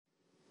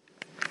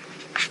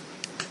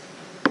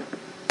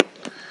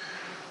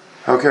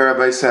Okay,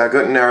 Rabbi, say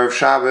Guten Erev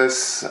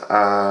Shabbos,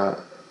 a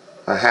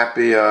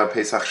happy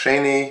Pesach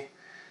Sheni,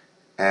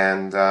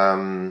 and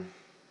a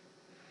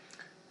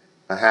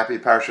happy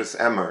Parshas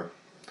Emor.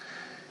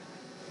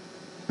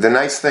 The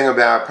nice thing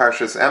about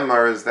Parshas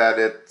Emor is that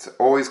it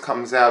always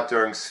comes out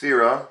during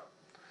Sfira,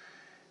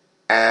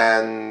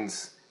 and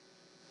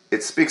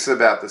it speaks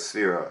about the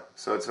Sfira.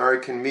 So it's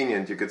very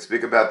convenient. You could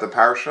speak about the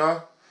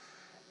Parsha,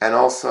 and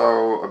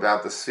also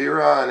about the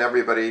Sfira, and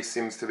everybody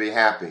seems to be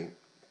happy.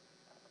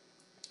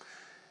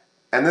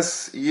 And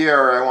this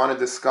year I want to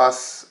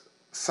discuss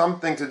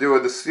something to do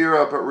with the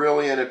Sfira, but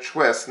really in a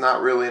twist,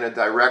 not really in a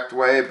direct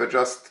way, but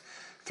just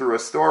through a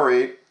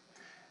story.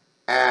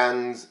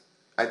 And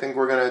I think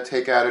we're going to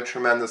take out a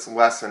tremendous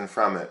lesson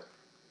from it.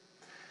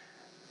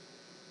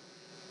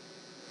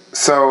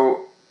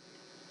 So,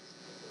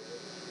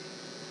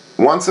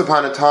 once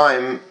upon a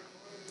time,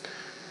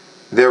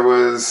 there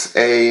was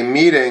a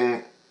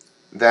meeting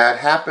that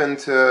happened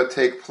to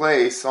take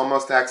place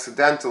almost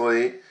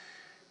accidentally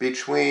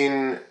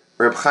between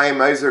Reb Chaim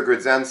Ozer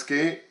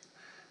Grodzinski,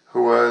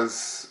 who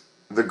was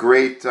the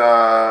great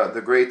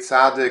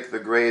tzaddik, the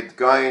great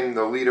Gaon,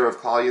 the leader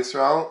of Klal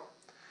Yisrael,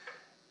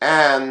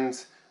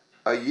 and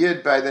a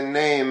Yid by the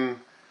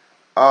name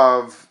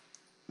of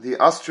the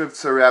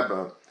Ostrovtzer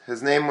Rebbe.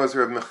 His name was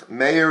Reb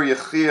Meir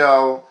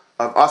Yechiel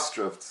of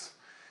Ostrovtz,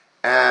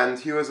 and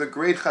he was a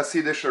great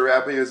Hasidic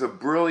Rebbe. He was a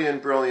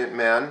brilliant, brilliant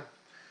man,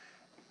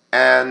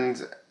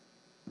 and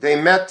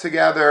they met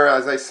together,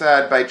 as I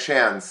said, by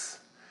chance.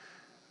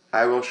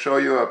 I will show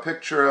you a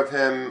picture of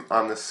him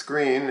on the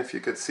screen, if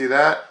you could see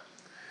that.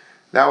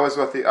 That was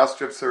what the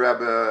Ostrovtzer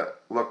Rebbe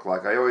looked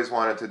like. I always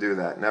wanted to do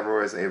that. Never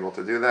was able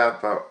to do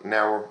that, but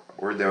now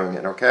we're doing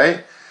it,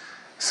 okay?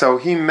 So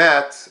he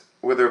met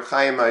with Reb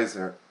Chaim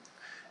Ozer.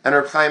 And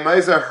Reb Chaim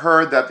Ozer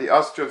heard that the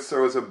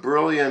Ostrovtzer was a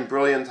brilliant,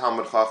 brilliant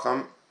Talmud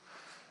Chacham.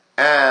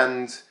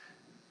 And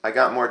I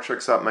got more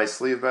tricks up my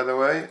sleeve, by the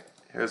way.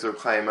 Here's Reb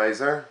Chaim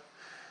Ozer.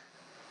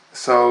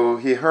 So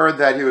he heard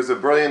that he was a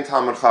brilliant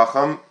Talmud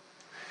Chacham.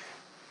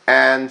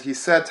 And he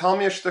said, "Tell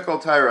me a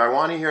shtickle Torah. I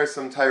want to hear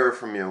some Torah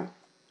from you."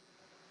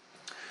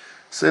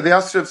 So the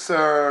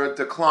Ostrovtzer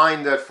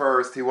declined at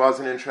first. He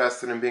wasn't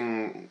interested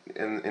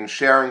in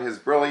sharing his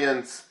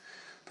brilliance.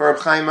 But Reb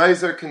Chaim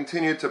Ozer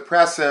continued to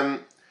press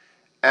him,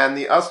 and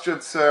the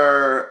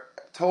Ostrovtzer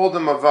told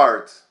him a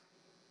vart.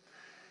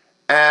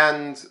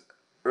 And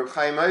Reb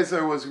Chaim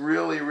Ozer was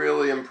really,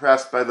 really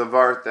impressed by the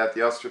vart that the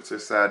Ostrovtzer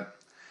said.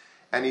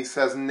 And he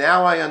says,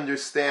 "Now I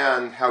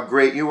understand how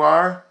great you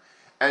are.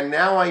 And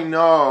now I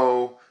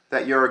know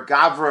that you're a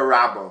Gavra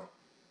Rabba.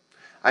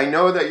 I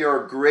know that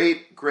you're a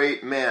great,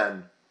 great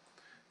man."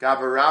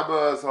 Gavra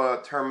Rabba is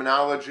a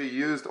terminology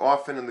used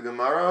often in the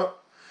Gemara,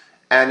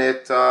 and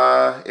it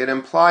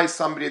implies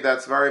somebody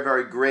that's very,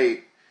 very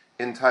great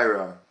in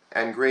Torah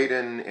and great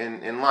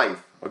in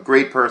life, a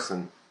great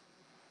person.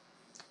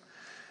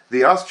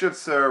 The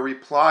Ostrovtzer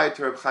replied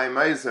to Reb Chaim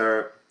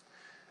Ozer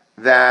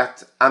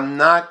that I'm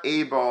not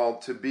able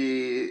to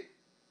be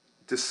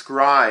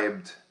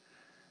described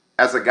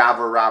as a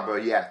Gavra Rabba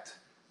yet.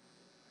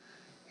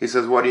 He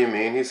says, "What do you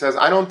mean?" He says,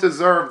 "I don't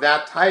deserve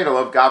that title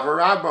of Gavra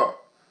Rabba."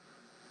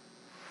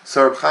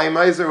 So Reb Chaim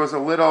Ozer was a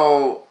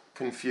little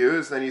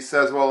confused, and he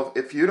says, "Well,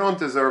 if you don't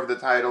deserve the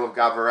title of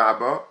Gavra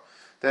Rabba,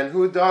 then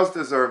who does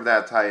deserve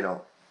that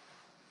title?"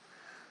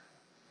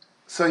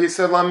 So he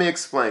said, "Let me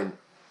explain.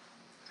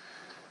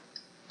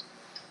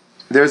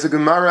 There's a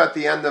Gemara at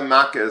the end of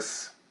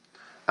Makos,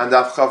 and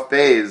Daf Chav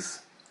Beis,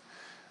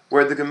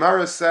 where the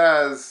Gemara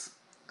says,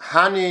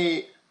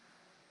 Hani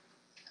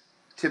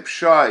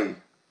Tipshai,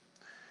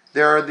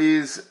 there are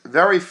these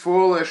very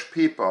foolish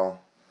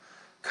people.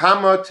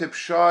 Kama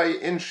Tipshai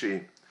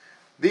Inshi.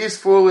 These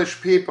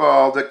foolish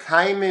people, the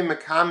Kaime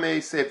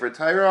Mekame Sefer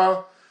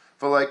Torah,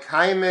 v'lei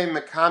Kaime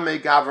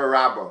Mekame Gavra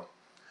Rabba.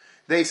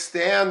 They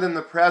stand in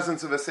the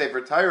presence of a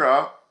Sefer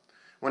Torah.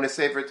 When a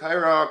Sefer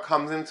Torah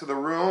comes into the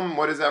room,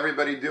 what does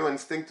everybody do?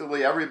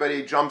 Instinctively,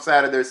 everybody jumps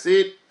out of their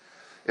seat.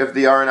 If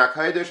the Aron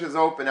HaKodesh is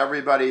open,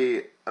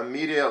 everybody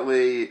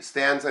immediately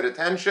stands at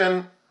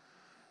attention.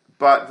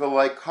 But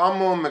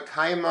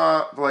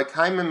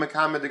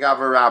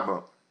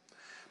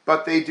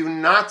but they do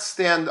not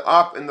stand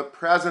up in the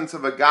presence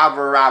of a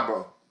Gavra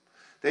Rabba.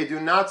 They do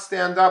not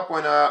stand up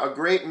when a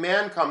great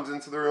man comes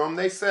into the room.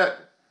 They sit.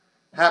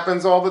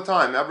 Happens all the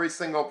time. Every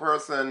single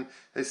person,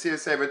 they see a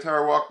Sefer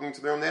Torah walking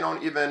into the room, they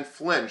don't even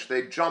flinch.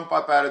 They jump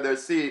up out of their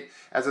seat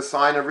as a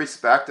sign of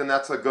respect, and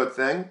that's a good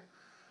thing.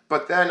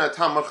 But then a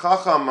Talmud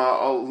Chacham,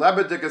 a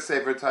Lebedik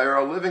Sefer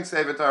Torah, a living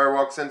Sefer Torah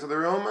walks into the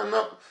room, and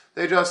no,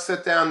 they just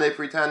sit down, they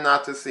pretend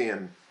not to see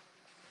him.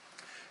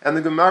 And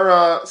the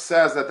Gemara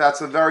says that that's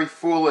a very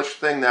foolish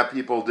thing that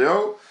people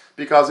do,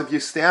 because if you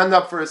stand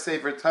up for a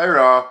Sefer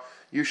Torah,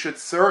 you should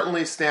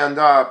certainly stand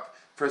up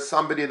for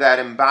somebody that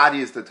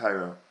embodies the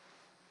Torah.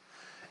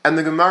 And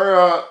the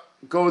Gemara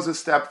goes a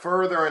step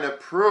further, and it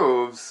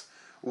proves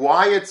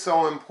why it's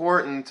so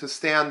important to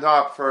stand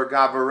up for a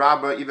Gavra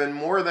Rabba even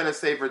more than a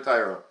Sefer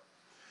Torah.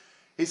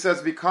 He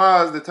says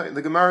because,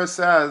 the Gemara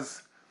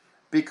says,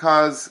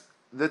 because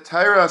the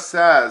Torah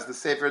says, the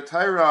Sefer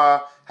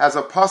Torah has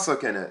a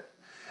pasuk in it,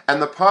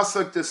 and the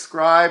pasuk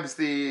describes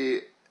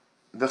the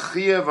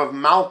chiyuv of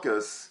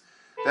malchus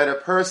that a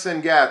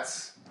person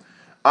gets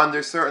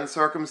under certain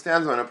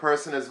circumstances. When a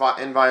person is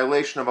in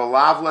violation of a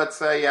lav, let's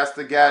say, he has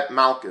to get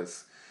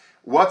malchus.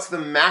 What's the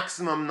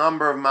maximum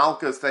number of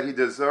malchus that he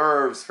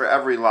deserves for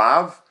every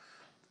lav?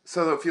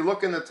 So if you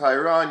look in the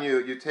Torah and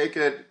you take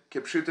it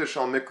kipshuta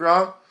shal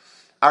mikra,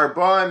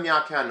 arba'im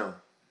yakenu.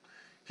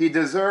 He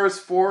deserves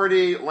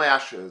 40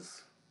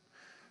 lashes.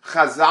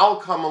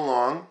 Chazal come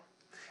along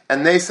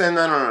and they say,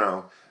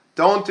 no.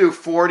 Don't do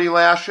 40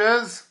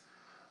 lashes,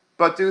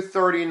 but do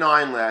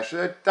 39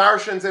 lashes.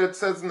 Darshans, it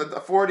says that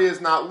the 40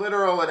 is not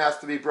literal, it has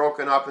to be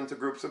broken up into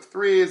groups of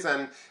threes,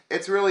 and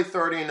it's really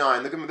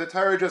 39. The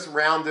Torah just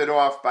rounded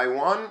off by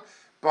one,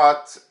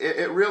 but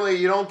it really,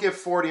 you don't give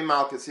 40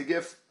 malchus, you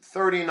give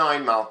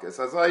 39 malchus,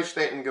 as I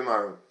state in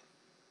Gemara.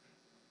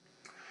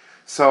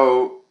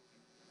 So,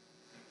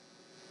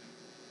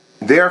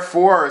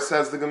 therefore,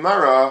 says the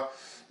Gemara,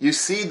 you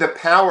see the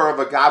power of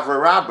a Gavra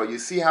Rabbah, you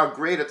see how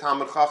great a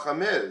Talmud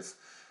Chacham is.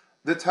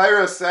 The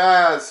Torah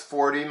says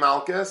 40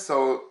 malchus,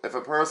 so if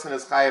a person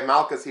is chayav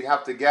malchus, he'd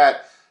have to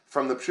get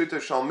from the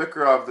pshuta shal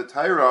mikra of the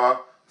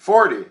Torah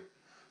 40.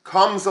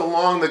 Comes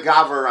along the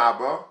Gavra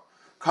Rabbah,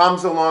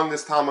 comes along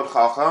this Talmud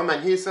Chacham,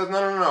 and he says,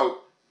 no.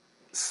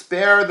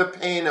 Spare the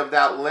pain of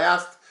that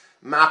last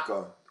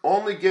makkah.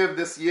 Only give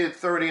this yid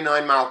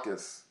 39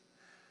 malchus.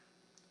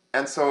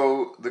 And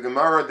so the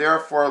Gemara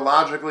therefore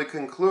logically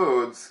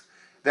concludes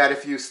that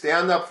if you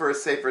stand up for a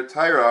Sefer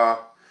Torah,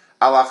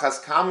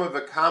 alachas kama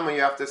v'kama,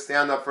 you have to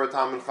stand up for a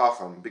Talmud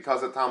Chacham,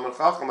 because a Talmud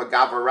Chacham, a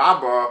Gavra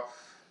Rabbah,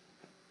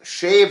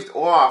 shaved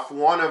off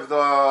one of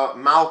the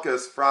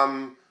malchus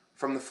from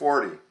the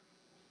 40.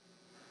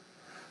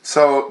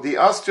 So the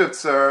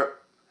Ostrivtzer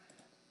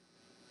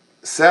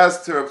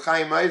says to Reb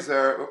Chaim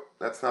Eiser,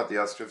 that's not the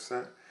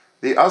Ostrivtzer.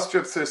 The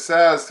Ostrivtzer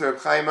says to Reb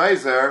Chaim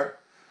Eiser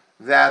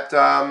that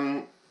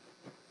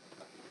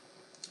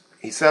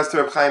he says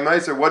to Reb Chaim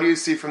Eiser, what do you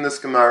see from this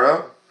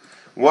Gemara?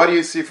 What do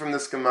you see from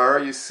this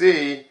Gemara? You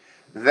see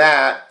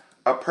that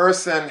a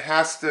person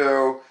has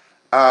to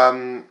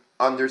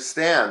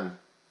understand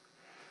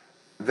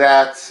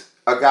that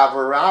a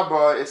Gavra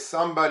Rabbah is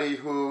somebody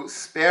who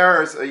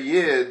spares a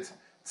Yid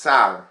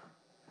tsar.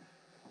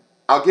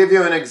 I'll give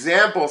you an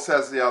example,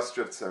 says the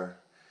Ostrivtzer.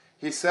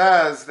 He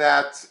says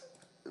that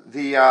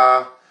there's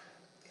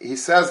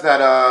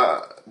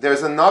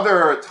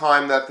another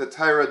time that the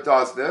Torah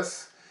does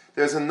this.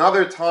 There's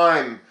another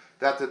time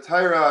that the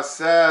Torah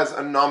says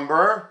a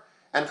number,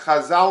 and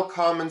Chazal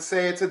come and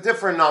say it's a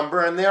different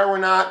number, and there we're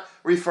not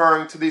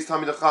referring to these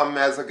Talmidei Chacham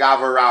as a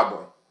Gavra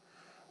Rabbah.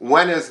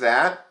 When is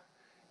that?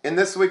 In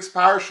this week's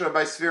parsha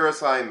by Sfiras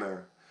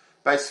Haimer.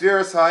 By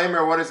Sfiras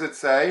Haimer, what does it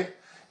say?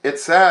 It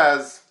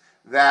says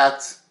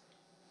that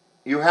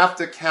you have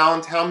to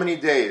count how many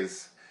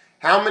days.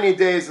 How many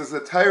days does the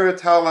Torah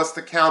tell us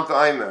to count the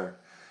Haimer?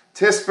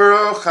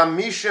 Tisperu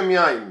chamishim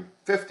yaim,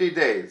 50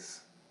 days.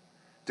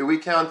 Do we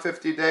count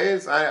 50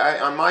 days?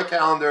 On my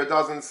calendar, it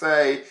doesn't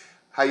say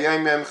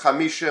Hayemim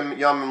Chamishim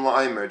Yamim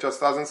La'Aimer. It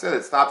just doesn't say it.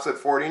 It stops at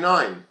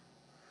 49.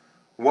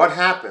 What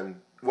happened?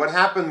 What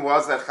happened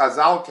was that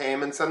Chazal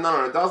came and said,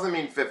 no, it doesn't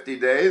mean 50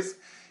 days.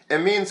 It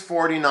means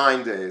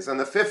 49 days. And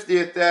the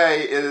 50th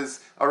day is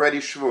already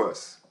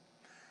Shavuos.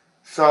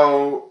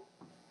 So,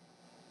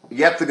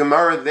 yet the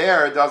Gemara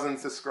there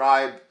doesn't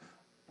describe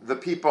the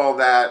people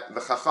the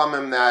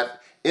Chachamim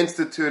that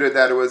instituted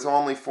that it was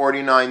only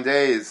 49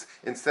 days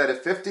instead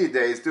of 50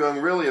 days,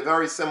 doing really a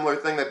very similar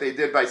thing that they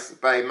did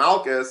by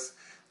Malchus.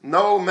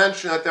 No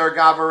mention that they're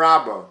Gavra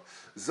Rabbah.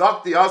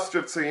 Zok the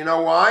Ostrivtzer, you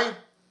know why?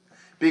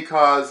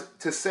 Because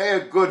to say a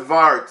good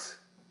vart,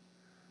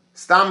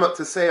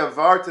 to say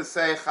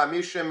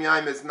Chamishim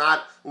Yaim is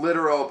not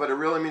literal, but it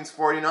really means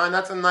 49,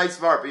 that's a nice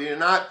vart, but you're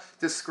not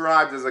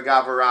described as a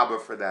Gavra Rabbah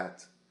for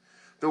that.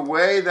 The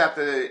way that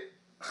the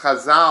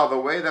Chazal, the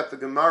way that the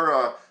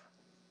Gemara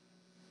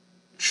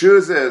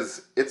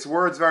chooses its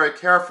words very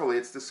carefully,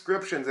 its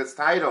descriptions, its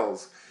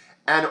titles,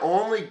 and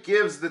only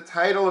gives the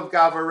title of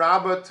Gavra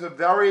Rabbah to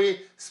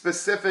very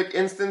specific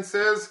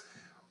instances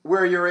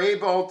where you're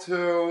able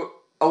to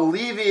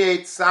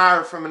alleviate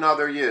tsar from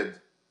another yid.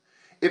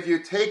 If you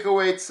take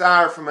away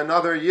tsar from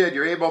another yid,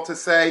 you're able to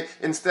say,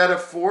 instead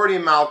of 40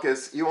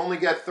 malchus, you only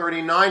get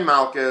 39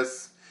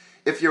 malchus.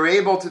 If you're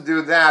able to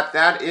do that,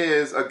 that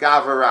is a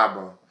Gavra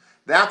Rabbah.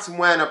 That's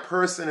when a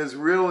person is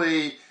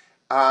really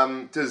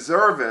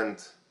deserving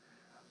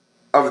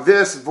of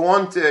this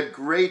vaunted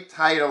great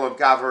title of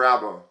Gavra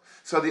Rabbah.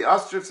 So the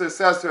Ostrivtzer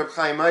says to Reb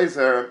Chaim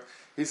Eiser,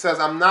 he says,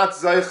 I'm not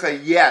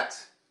Zoicha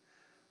yet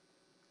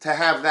to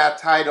have that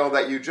title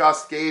that you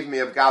just gave me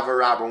of Gavra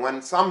Rabbah.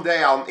 When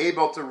someday I'm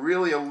able to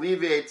really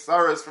alleviate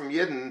tzaras from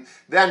Yidden,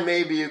 then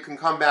maybe you can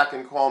come back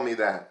and call me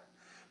that.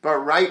 But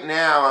right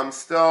now, I'm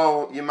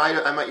still, you might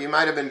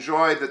have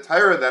enjoyed the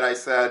Torah that I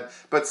said,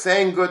 but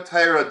saying good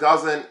Torah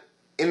doesn't,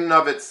 in and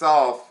of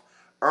itself,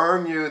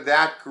 earn you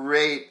that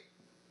great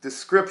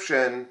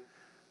description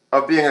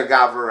of being a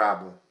Gavra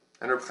Rabbah.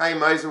 And Reb Chaim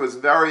Eiser was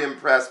very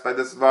impressed by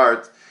this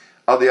Vart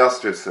of the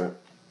Ostrovtser.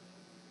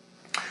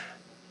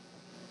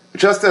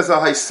 Just as a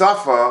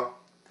Haisafa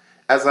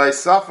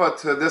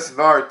to this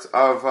Vart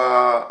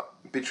of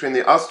between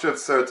the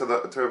Ostrovtser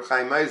to Reb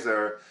Chaim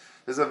Eiser,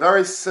 there's a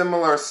very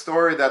similar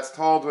story that's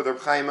told with Reb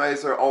Chaim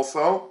Eiser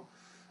also,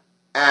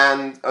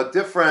 and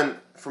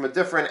from a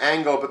different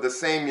angle, but the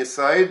same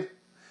Yisaid,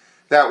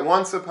 that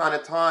once upon a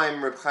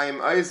time, Reb Chaim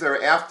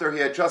Eiser, after he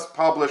had just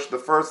published the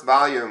first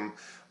volume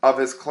of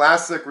his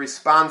classic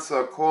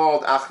responsa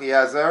called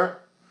Achiezer,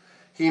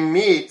 he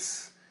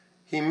meets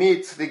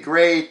the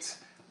great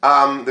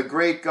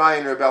guy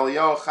in Reb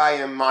Eliyahu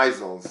Chaim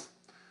Meisels.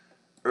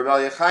 Reb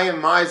Eliyahu Chaim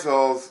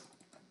Meisels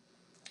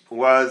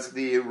was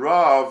the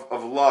Rav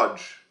of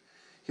Lodz.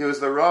 He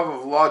was the Rav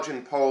of Lodz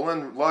in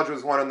Poland. Lodz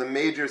was one of the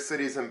major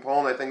cities in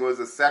Poland. I think it was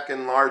the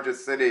second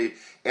largest city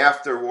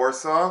after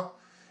Warsaw.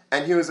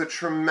 And he was a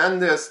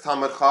tremendous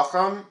Talmid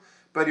Chacham,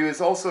 but he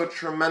was also a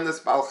tremendous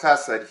Baal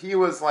Chesed. He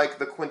was like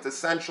the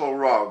quintessential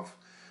Rav.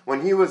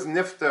 When he was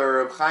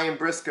Nifter, Reb Chaim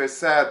Brisker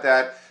said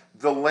that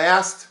the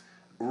last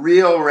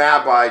real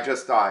rabbi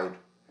just died.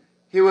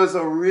 He was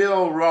a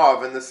real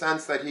Rav in the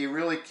sense that he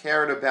really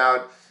cared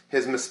about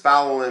his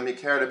mispalalim, he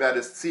cared about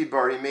his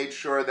tzibur, he made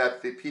sure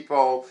that the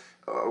people,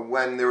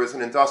 when there was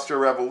an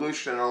industrial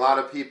revolution, a lot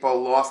of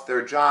people lost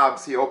their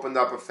jobs, he opened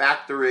up a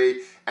factory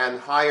and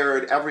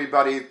hired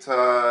everybody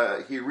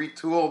he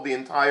retooled the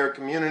entire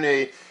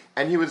community,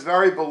 and he was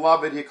very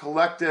beloved. He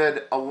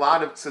collected a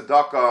lot of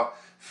tzedakah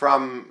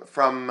from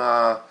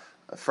the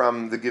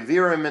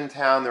Gevirim in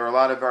town. There were a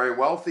lot of very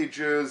wealthy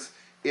Jews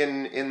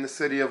in the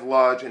city of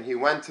Lodz, and he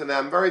went to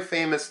them. Very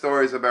famous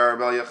stories about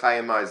Reb Eliyahu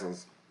Chaim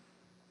Meisels.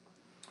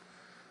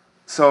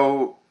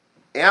 So,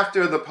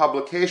 after the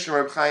publication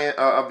of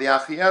the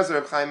Achiezer,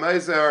 Reb Chaim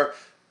Eiser,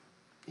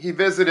 he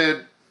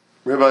visited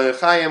Reb Eliyahu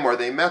Chaim, or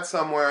they met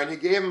somewhere, and he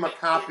gave him a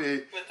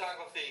copy.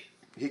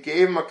 He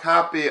gave him a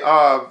copy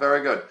of,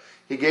 very good,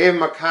 he gave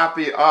him a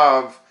copy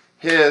of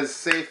his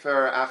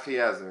Sefer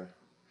Achiezer.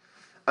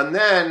 And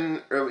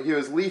then he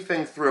was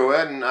leafing through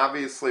it, and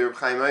obviously Reb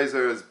Chaim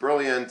Eiser is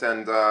brilliant,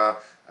 and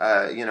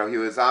he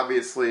was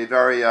obviously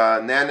very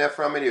nana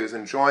from it. He was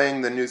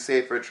enjoying the new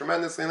Sefer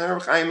tremendously. And then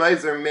Reb Chaim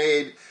Eiser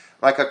made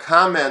like a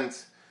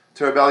comment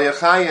to Reb Eliyahu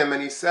Chaim,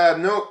 and he said,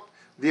 "No,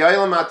 the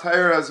Eilam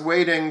HaTorah is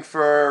waiting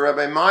for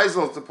Rabbi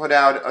Meisel to put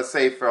out a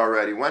Sefer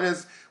already. When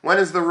is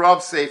the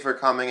Rav Sefer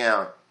coming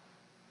out?"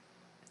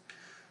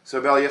 So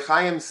Reb Eliyahu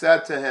Chaim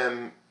said to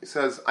him, he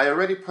says, "I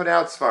already put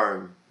out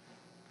Svarim.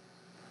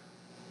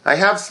 I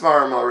have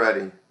Svarim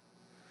already."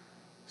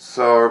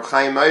 So Reb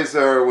Chaim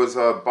Eiser was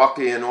a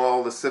baki in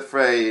all the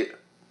Sifrei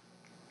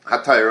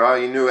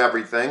HaTorah. He knew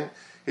everything.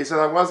 He said,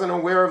 "I wasn't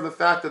aware of the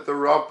fact that the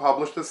Rav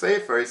published the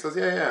Sefer." He says,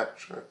 yeah,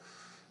 sure.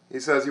 He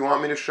says, "You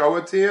want me to show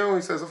it to you?"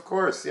 He says, "Of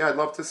course. Yeah, I'd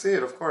love to see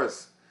it, of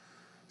course."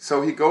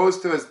 So he goes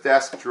to his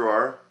desk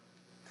drawer.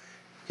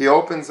 He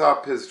opens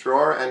up his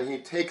drawer and he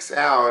takes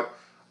out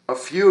a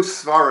few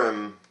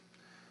Svarim,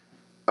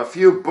 a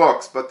few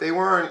books, but they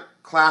weren't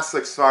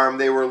classic Svarim,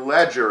 they were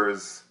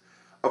ledgers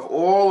of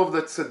all of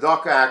the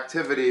tzedakah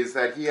activities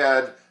that he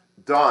had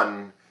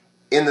done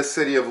in the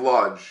city of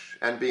Lodz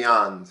and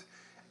beyond.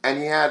 And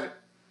he had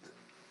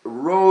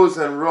rows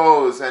and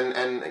rows and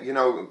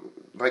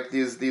like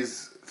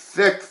these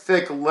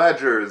thick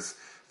ledgers,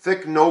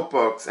 thick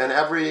notebooks, and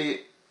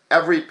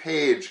every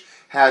page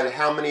had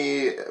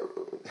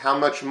how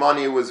much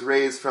money was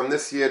raised from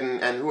this yid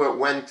and who it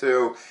went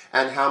to,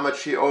 and how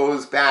much he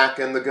owes back,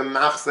 and the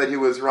gemachs that he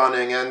was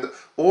running, and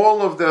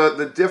all of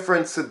the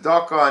different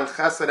tzedakah and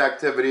chesed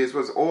activities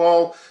was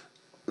all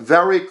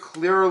very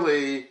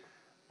clearly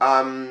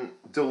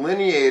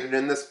delineated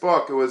in this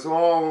book. It was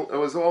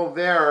all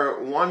there,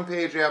 one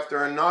page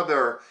after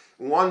another,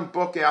 one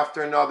book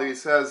after another. He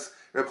says,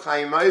 "Reb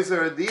Chaim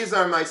Eiser, these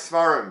are my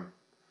Svarim.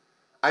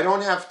 I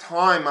don't have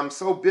time. I'm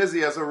so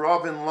busy as a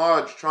Rav in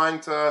Lodz trying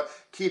to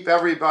keep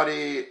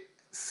everybody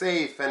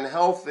safe and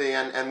healthy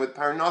and with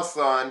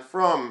Parnasa and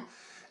from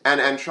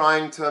and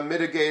trying to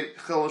mitigate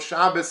Chil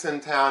Shabbos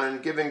in town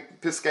and giving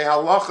Piskei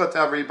Halacha to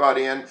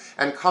everybody and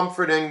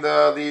comforting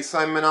the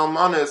Simon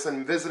Almanis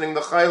and visiting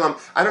the Chaylim.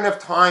 I don't have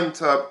time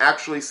to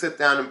actually sit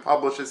down and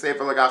publish a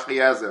Sefer like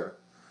Achiezer.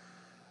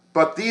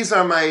 But these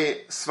are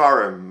my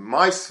Svarim.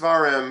 My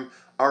Svarim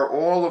are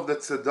all of the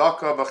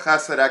tzedakah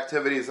v'chesed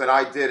activities that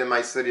I did in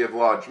my city of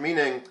Lodz."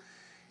 Meaning,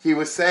 he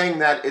was saying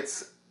that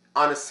it's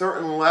on a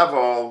certain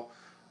level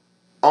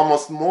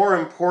almost more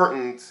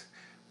important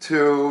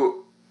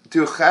to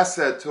do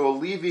chesed, to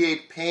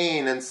alleviate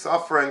pain and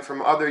suffering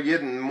from other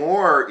yidden,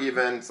 more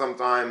even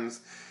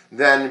sometimes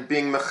than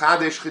being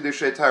mechadesh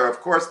chidushay Torah.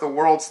 Of course, the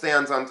world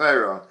stands on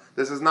Torah.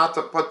 This is not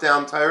to put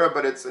down Torah,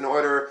 but it's in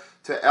order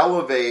to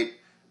elevate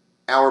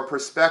our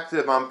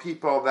perspective on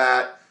people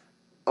that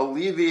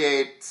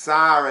alleviate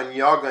tsar and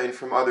yagain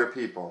from other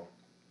people.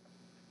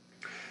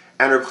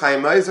 And Reb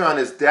Chaim Eiser on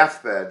his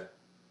deathbed,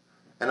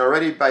 and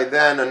already by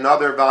then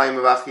another volume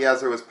of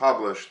Achiezer was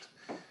published,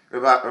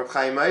 Reb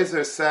Chaim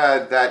Eiser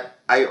said that,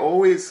 "I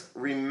always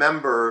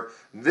remember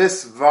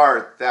this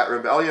vart that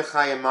Reb Eliyahu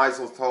Chaim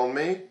Meisel told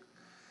me,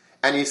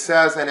 And he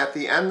says, and at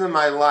the end of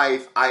my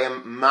life, I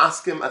am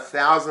maskim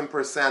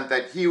 1,000%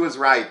 that he was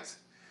right.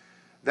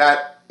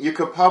 That you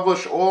could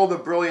publish all the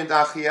brilliant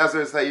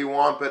Achiezers that you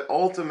want, but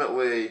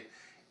ultimately,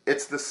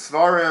 it's the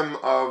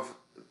svarim of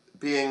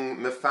being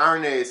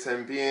mefarnes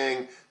and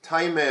being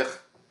taimich,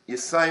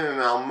 yisayim,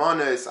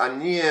 almanis,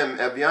 aniyim,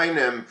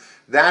 ebyainim.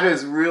 That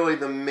is really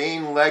the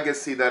main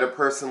legacy that a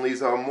person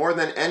leaves over. More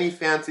than any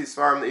fancy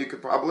svarim that you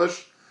could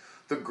publish,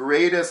 the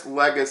greatest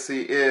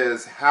legacy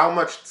is how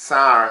much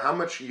tsar, how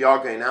much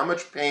yagain, how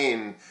much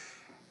pain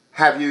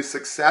have you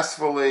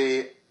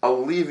successfully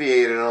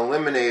alleviated and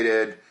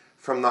eliminated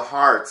from the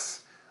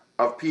hearts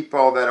of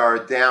people that are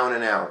down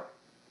and out.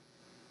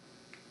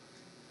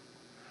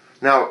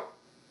 Now,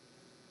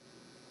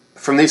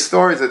 from these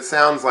stories, it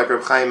sounds like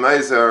Reb Chaim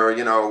Ozer,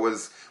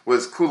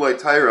 was Kulei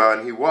Torah,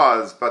 and he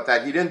was, but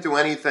that he didn't do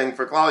anything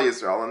for Klal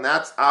Yisrael, and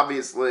that's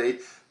obviously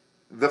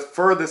the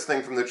furthest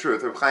thing from the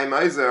truth. Reb Chaim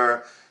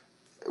Ozer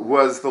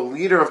was the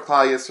leader of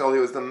Klal Yisrael, he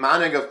was the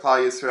manig of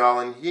Klal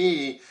Yisrael,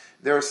 and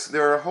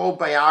there are whole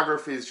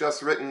biographies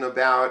just written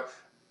about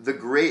the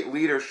great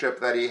leadership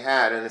that he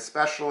had, and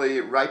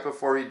especially right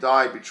before he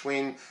died,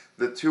 between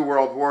the two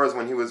world wars,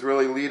 when he was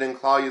really leading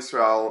Klal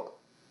Yisrael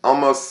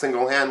almost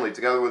single-handedly,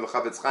 together with the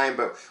Chavetz Chaim,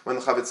 but when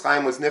the Chavetz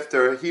Chaim was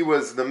nifter, he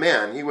was the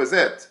man, he was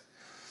it.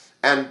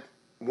 And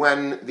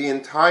when the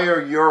entire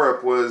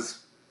Europe was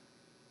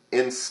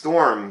in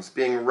storms,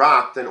 being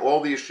rocked, and all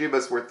the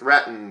yeshivas were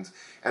threatened,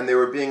 and they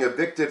were being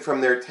evicted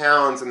from their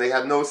towns, and they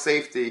had no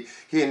safety,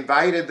 he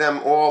invited them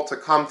all to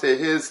come to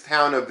his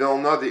town of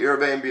Vilna, the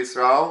Irveim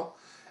B'Yisrael,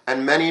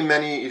 and many,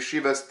 many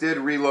yeshivas did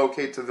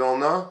relocate to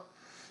Vilna,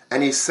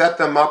 and he set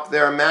them up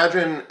there.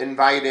 Imagine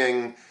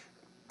inviting,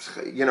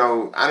 I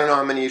don't know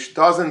how many,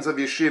 dozens of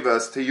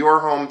yeshivas to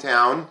your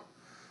hometown,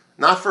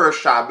 not for a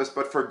Shabbos,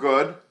 but for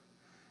good.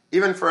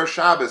 Even for a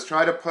Shabbos,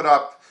 try to put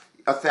up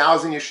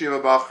 1,000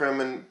 yeshiva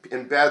bachrim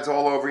in beds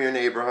all over your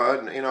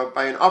neighborhood.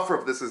 By an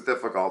Afruf, this is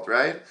difficult,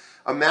 right?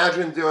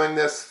 Imagine doing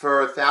this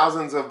for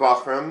thousands of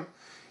bachrim,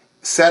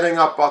 setting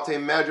up Batei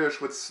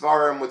Medrash with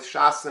Svarim, with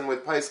Shasin,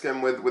 with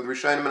Paiskim, with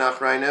Rishonim and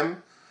Achrayim,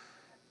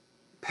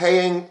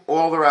 paying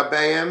all the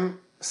Rabbeim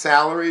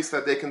salaries so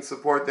that they can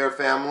support their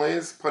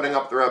families, putting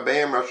up the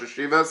Rabbeim, Rosh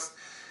Hashivas,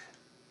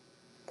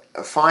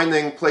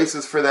 finding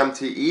places for them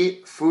to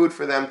eat, food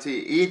for them to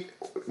eat,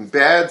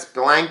 beds,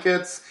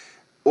 blankets.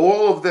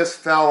 All of this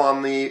fell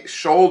on the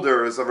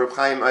shoulders of Reb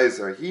Chaim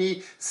Ozer.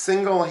 He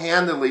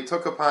single-handedly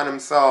took upon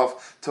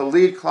himself to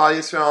lead Klal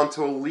Yisrael and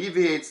to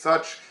alleviate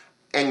such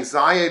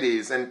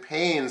anxieties and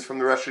pains from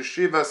the Rosh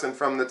Hashivas and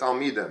from the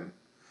Talmidim.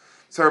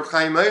 So Reb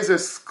Chaim Ozer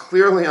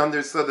clearly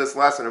understood this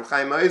lesson. Reb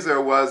Chaim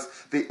Ozer was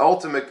the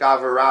ultimate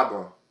Gavar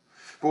Rabbah.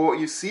 But what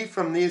you see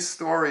from these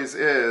stories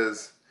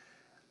is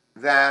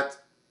that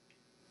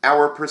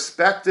our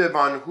perspective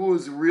on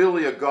who's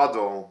really a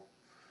Gadol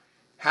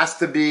has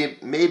to be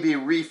maybe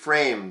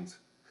reframed.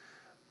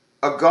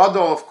 A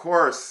Gadol, of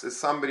course, is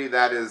somebody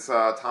that is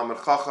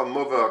Talmid Chacham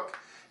Muvak,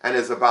 and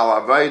is a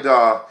Bal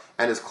Avaida,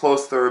 and is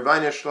close to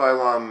Rebbeinu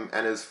Shloim,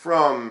 and is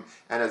from,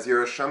 and has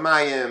Yiras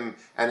Shamayim,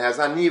 and has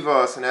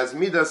Anivos, and has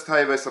Midas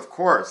Taivos, of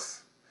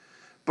course.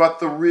 But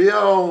the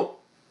real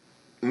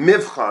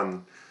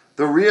Mivchan,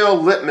 the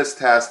real litmus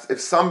test,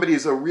 if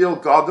somebody's a real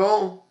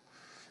Gadol,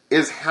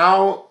 is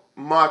how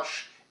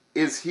much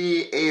is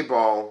he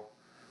able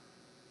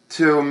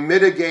to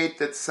mitigate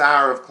the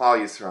tsar of Klal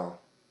Yisrael?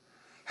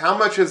 How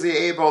much is he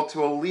able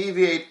to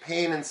alleviate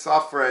pain and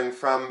suffering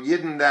from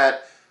Yidden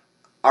that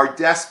are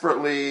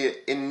desperately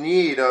in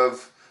need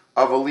of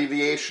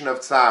alleviation of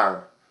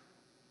tsar?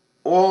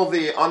 All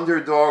the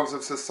underdogs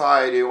of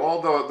society,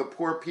 all the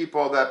poor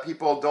people that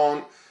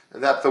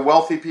that the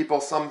wealthy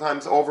people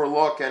sometimes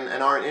overlook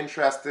and aren't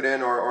interested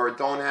in, or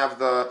don't have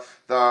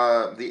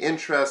the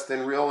interest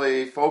in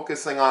really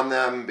focusing on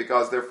them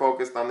because they're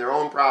focused on their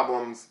own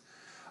problems.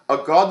 A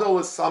Gadol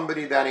is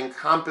somebody that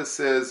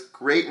encompasses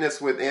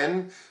greatness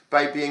within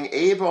by being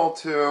able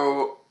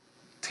to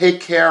take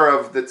care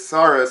of the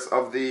tsaras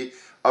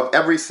of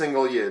every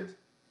single Yid.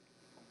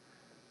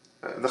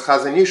 The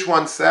Chazon Ish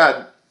once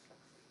said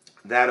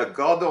that a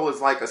Gadol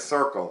is like a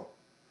circle.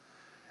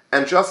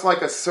 And just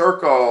like a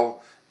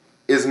circle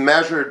is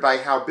measured by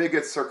how big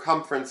its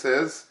circumference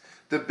is,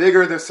 the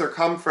bigger the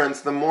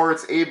circumference, the more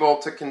it's able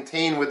to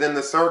contain within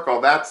the circle.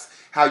 That's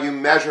how you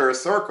measure a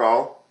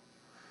circle.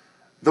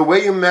 The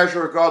way you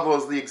measure a Gadol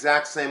is the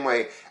exact same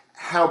way.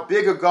 How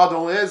big a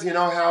Gadol is,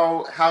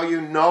 how do you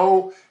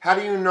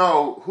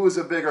know who's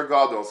a bigger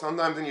Gadol?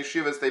 Sometimes in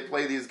yeshivas they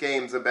play these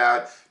games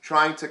about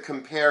trying to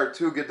compare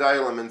two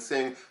Gedolim and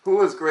seeing who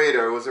was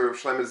greater. Was it Rav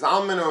Shlomo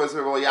Zalman or was it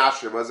Rav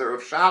Elyashiv? Was it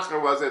Rav Shach or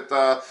was it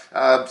Rav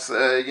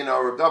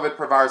David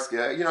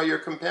Pravarsky? You're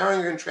comparing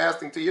and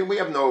contrasting to you. We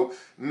have no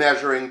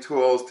measuring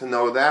tools to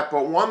know that.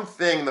 But one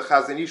thing the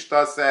Chazon Ish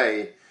does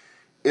say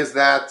is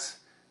that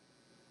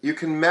you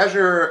can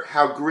measure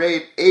how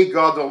great a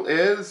Gadol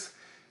is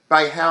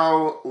by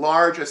how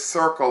large a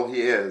circle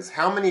he is.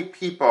 How many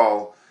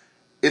people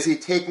is he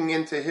taking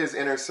into his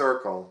inner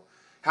circle?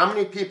 How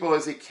many people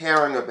is he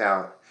caring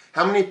about?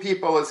 How many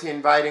people is he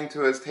inviting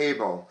to his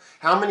table?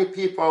 How many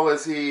people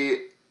is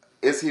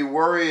he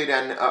worried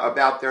and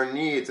about their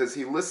needs? Is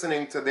he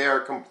listening to their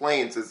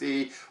complaints? Is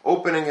he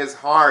opening his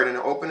heart and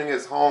opening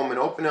his home and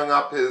opening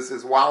up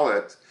his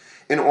wallet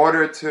in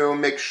order to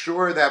make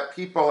sure that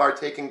people are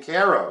taken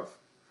care of?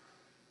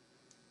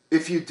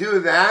 If you do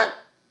that,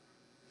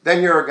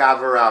 then you're a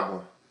Gavar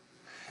Rabba.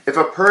 If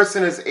a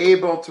person is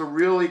able to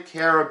really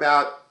care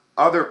about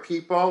other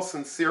people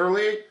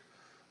sincerely,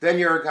 then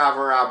you're a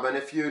Gavar Rabba. And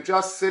if you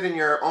just sit in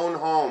your own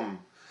home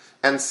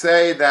and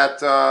say that,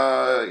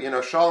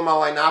 Shalom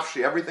Alay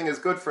Nafshi, everything is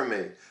good for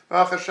me.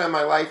 Baruch Hashem,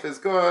 my life is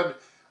good.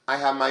 I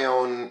have my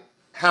own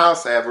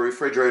house. I have a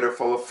refrigerator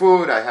full of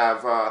food. I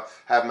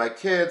have my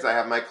kids. I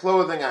have my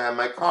clothing. I have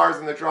my cars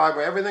in the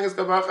driveway. Everything is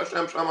good. Baruch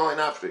Hashem, Shalom Alay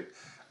Nafshi.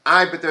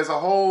 But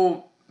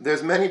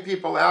there's many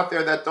people out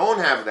there that don't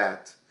have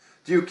that.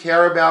 Do you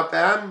care about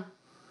them?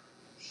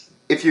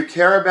 If you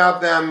care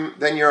about them,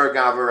 then you're a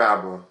Gavar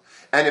Rabba.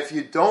 And if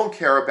you don't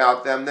care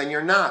about them, then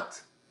you're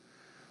not.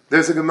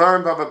 There's a Gemara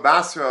in Bava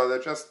Basra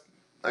that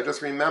I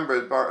just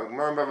remembered,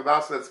 Gemara in Bava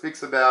Basra that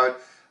speaks about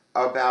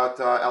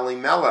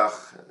Elimelech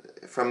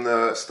from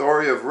the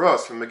story of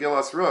Rus, from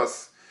Megillas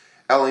Rus.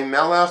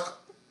 Elimelech,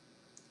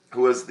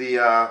 who was he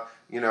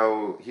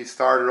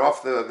started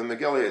off the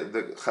Megillah,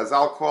 the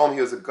Chazal call him,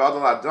 he was a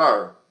Gadol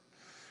Adar.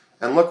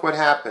 And look what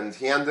happened.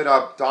 He ended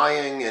up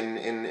dying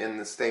in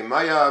the Stay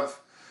Mayav,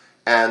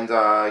 and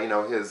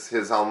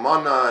his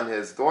almana and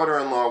his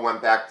daughter-in-law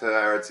went back to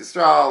Eretz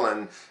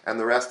Yisrael, and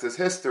the rest is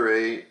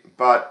history.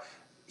 But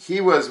he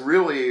was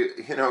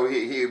really,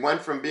 he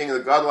went from being the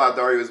Gadol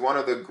Adar, he was one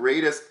of the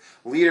greatest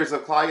leaders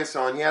of Klal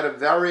Yisrael, and he had a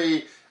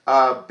very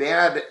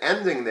bad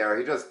ending there.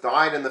 He just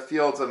died in the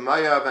fields of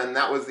Mayav, and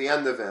that was the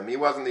end of him. He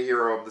wasn't the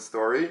hero of the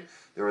story.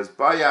 There was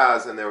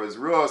Bayaz, and there was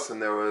Rus,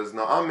 and there was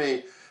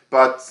Naomi.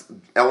 But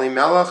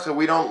Elimelech,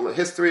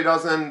 history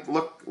doesn't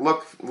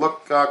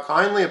look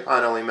kindly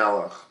upon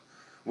Elimelech.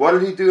 What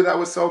did he do that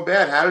was so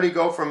bad? How did he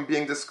go from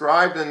being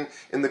described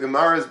in the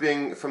Gemara as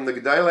being from the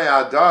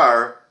Gedolei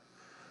Adar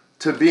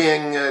to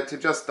being to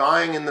just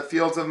dying in the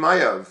fields of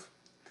Mayav?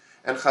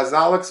 And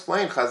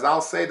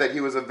Chazal say that he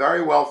was a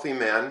very wealthy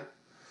man,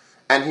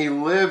 and he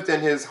lived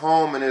in his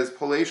home in his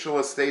palatial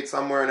estate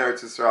somewhere in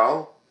Eretz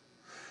Yisrael.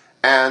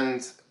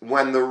 And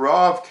when the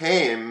Rav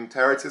came to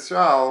Eretz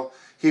Yisrael,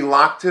 he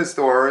locked his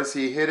doors,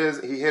 he hid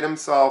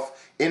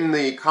himself in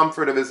the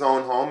comfort of his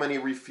own home, and he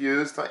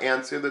refused to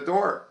answer the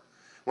door.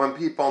 When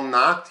people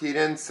knocked, he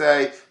didn't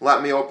say,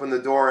 let me open the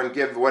door and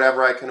give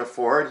whatever I can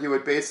afford. He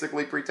would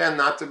basically pretend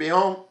not to be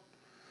home.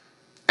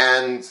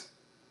 And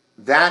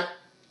that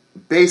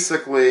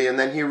basically, and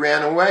then he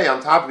ran away.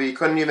 On top of it, he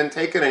couldn't even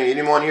take it, and he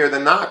didn't want to hear the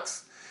knocks.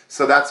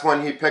 So that's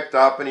when he picked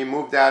up and he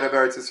moved out of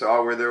Eretz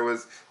Yisrael, where there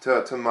was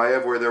to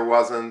Mayav, where there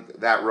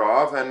wasn't that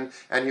Rav, and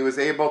he was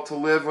able to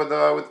live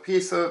with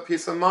peace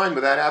of mind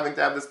without having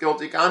to have this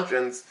guilty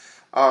conscience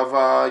of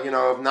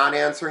not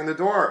answering the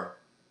door.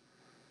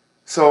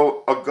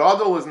 So a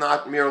gadol is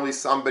not merely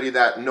somebody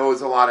that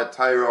knows a lot of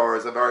Torah or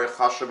is a very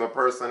chashuv a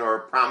person or a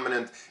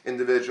prominent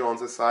individual in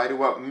society.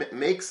 What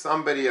makes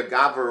somebody a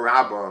Gavar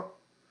Rabba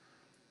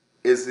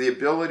is the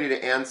ability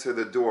to answer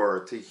the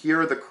door, to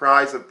hear the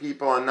cries of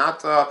people, and not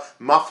to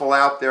muffle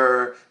out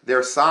their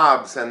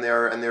sobs and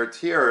their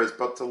tears,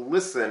 but to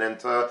listen. And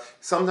to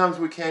sometimes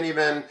we can't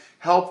even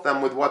help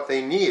them with what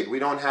they need. We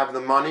don't have the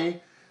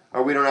money,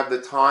 or we don't have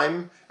the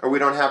time, or we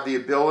don't have the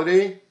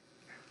ability,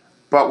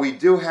 but we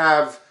do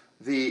have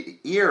the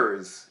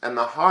ears and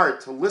the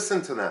heart to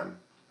listen to them.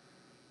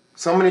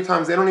 So many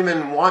times they don't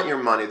even want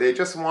your money. They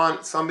just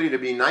want somebody to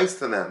be nice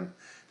to them.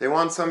 They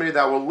want somebody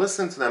that will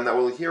listen to them, that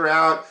will hear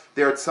out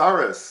their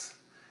tzaras.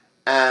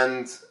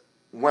 And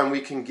when we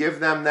can give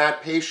them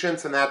that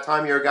patience and that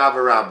time, you're a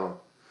Gavar Rabba.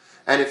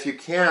 And if you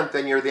can't,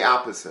 then you're the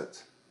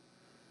opposite.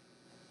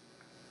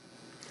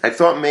 I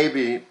thought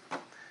maybe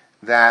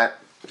that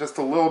just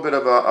a little bit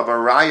of a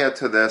raya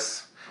to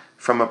this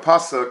from a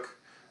pasuk.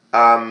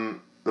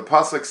 The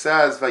pasuk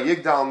says,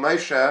 "Vayigdal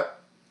Moshe,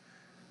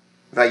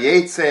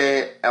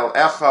 vayetze el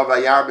echa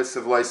vayar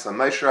b'sivloisa."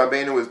 Moshe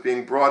Rabbeinu was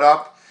being brought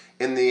up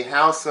in the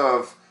house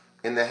of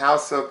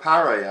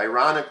Parai.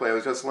 Ironically, I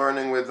was just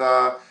learning with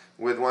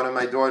one of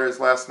my daughters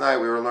last night.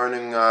 We were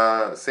learning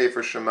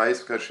Sefer Shemais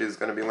because she's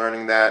going to be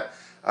learning that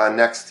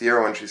next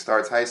year when she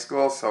starts high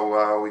school.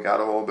 So we got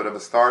a little bit of a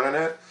start on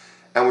it,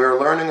 and we were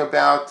learning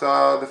about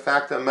the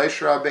fact that Moshe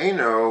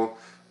Rabbeinu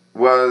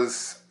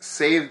was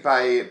saved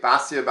by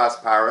Basia Bas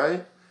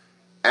Parai,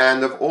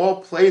 and of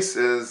all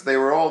places, they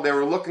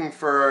were looking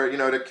for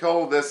to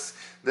kill this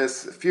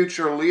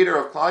future leader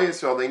of Klal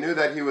Yisrael. They knew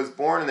that he was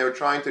born and they were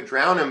trying to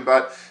drown him,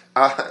 but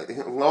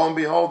lo and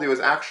behold, he was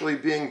actually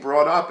being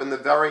brought up in the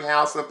very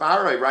house of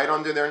Parai, right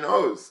under their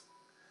nose.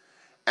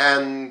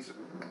 And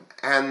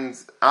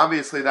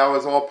obviously that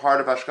was all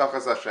part of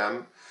Hashkachas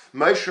Hashem.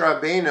 Moshe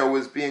Rabbeinu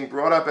was being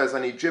brought up as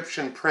an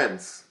Egyptian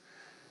prince.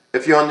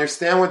 If you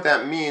understand what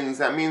that means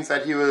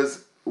that he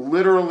was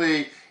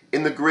literally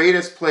in the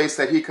greatest place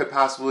that he could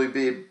possibly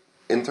be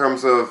in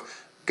terms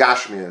of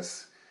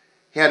Gashmias.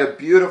 He had a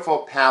beautiful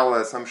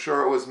palace. I'm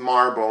sure it was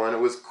marble, and it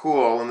was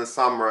cool in the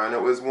summer, and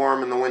it was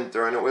warm in the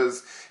winter,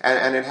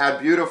 and it had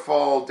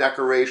beautiful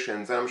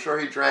decorations. And I'm sure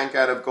he drank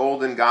out of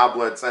golden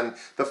goblets and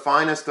the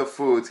finest of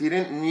foods. He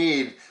didn't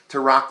need to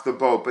rock the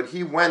boat, but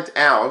he went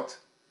out.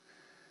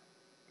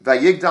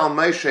 Vayigdal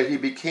Moshe, he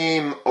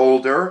became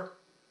older,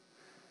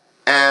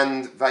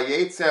 and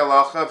Vayetze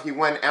Elachav, he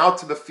went out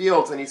to the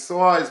fields and he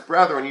saw his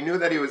brethren. He knew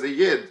that he was a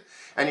Yid,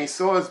 and he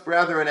saw his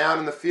brethren out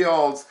in the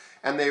fields.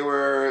 And they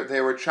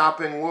were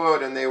chopping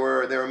wood, and they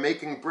were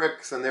making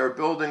bricks, and they were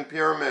building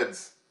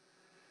pyramids.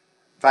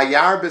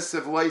 Vayar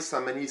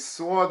b'sivleisam, and he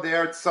saw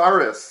their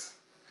tsaris.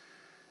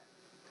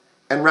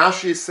 And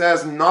Rashi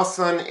says,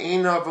 Nasan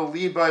eina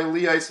v'liba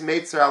liyais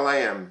meitzer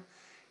aleim.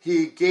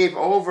 He gave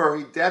over,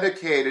 he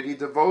dedicated, he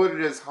devoted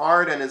his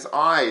heart and his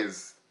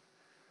eyes.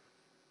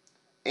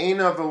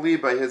 Eina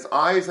v'liba, his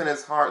eyes and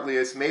his heart,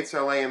 liyais meitzer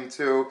aleim,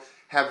 to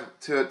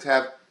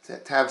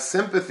have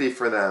sympathy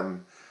for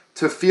them,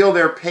 to feel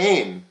their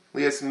pain.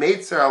 Lias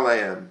meitzer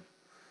aleim.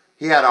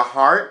 He had a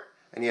heart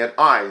and he had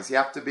eyes. You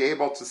have to be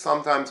able to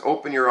sometimes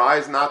open your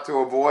eyes, not to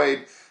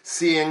avoid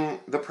seeing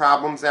the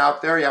problems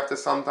out there. You have to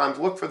sometimes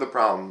look for the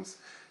problems.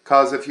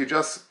 Because if you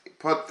just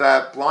put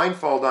that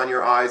blindfold on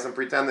your eyes and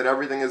pretend that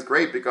everything is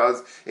great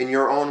because in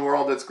your own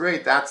world it's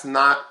great, that's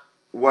not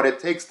what it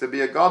takes to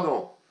be a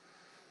gadol.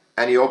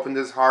 And he opened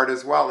his heart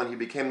as well, and he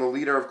became the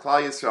leader of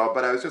Klal Yisrael.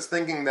 But I was just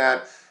thinking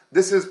that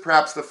this is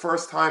perhaps the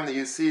first time that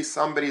you see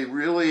somebody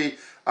really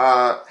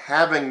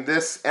having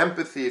this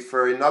empathy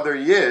for another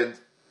Yid.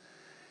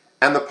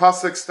 And the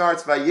pasuk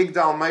starts,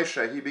 Vayigdal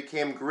Moshe, he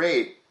became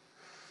great,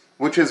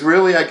 which is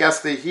really, I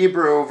guess, the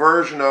Hebrew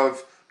version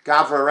of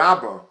Gavra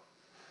Rabba.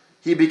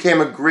 He became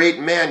a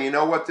great man. You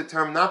know what the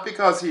term? Not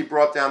because he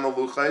brought down the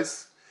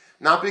Luchos,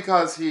 not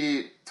because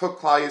he took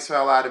Klal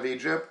Yisrael out of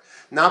Egypt,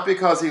 not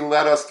because he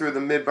led us through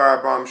the Midbar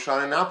Abraham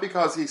Shana, not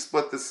because he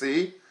split the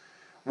sea.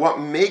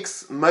 What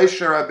makes Moshe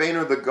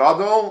Rabbeinu the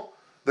Gadol,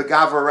 the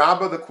Gavra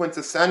Rabba, the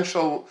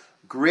quintessential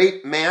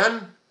great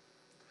man,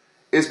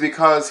 is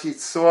because he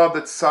saw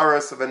the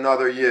tsaras of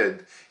another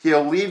Yid. He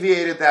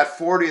alleviated that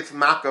 40th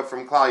makkah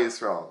from Klal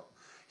Yisrael.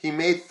 He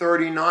made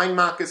 39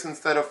 makkahs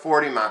instead of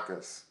 40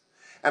 makkahs.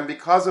 And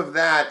because of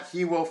that,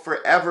 he will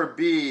forever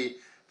be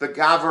the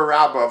Gavra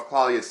Rabba of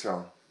Klal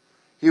Yisrael.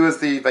 He was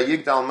the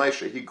Vayigdal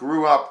Moshe. He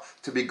grew up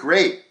to be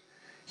great.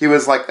 He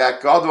was like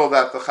that gadol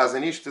that the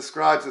Chazon Ish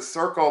describes, a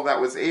circle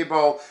that was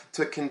able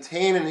to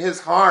contain in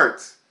his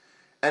heart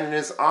and in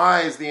his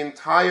eyes the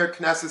entire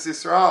Knesset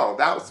Yisrael.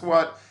 That's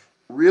what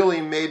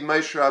really made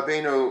Moshe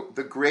Rabbeinu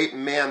the great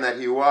man that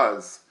he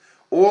was.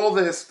 All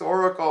the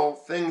historical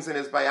things in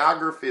his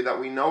biography that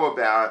we know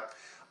about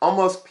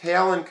almost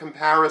pale in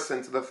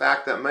comparison to the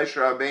fact that Moshe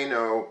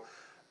Rabbeinu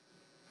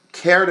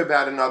cared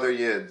about another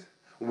Yid,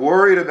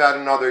 worried about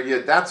another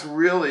Yid. That's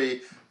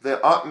really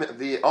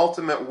the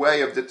ultimate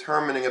way of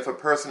determining if a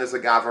person is a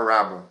Gavra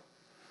Rabba.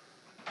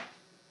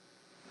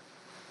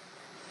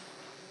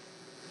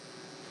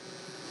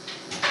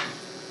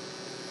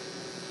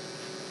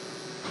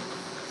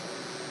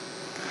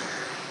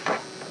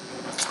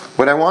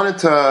 What I wanted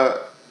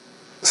to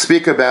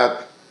speak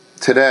about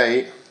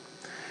today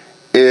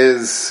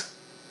is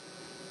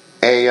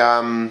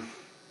I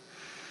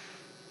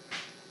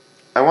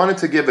wanted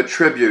to give a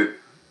tribute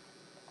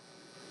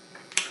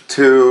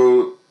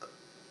to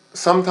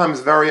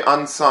sometimes very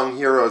unsung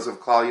heroes of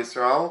Klal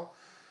Yisrael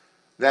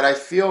that I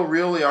feel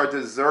really are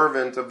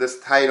deserving of this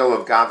title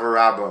of Gavra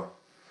Rabba.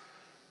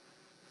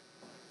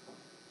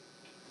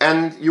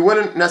 And you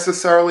wouldn't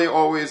necessarily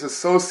always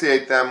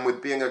associate them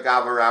with being a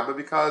Gavra Rabba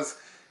because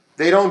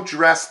they don't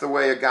dress the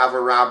way a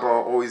Gavra Rabba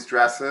always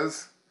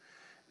dresses.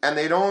 And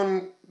they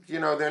don't,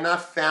 they're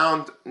not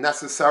found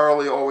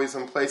necessarily always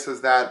in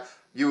places that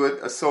you would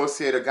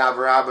associate a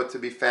Gavra Rabba to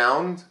be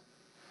found.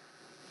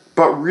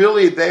 But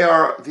really, they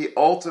are the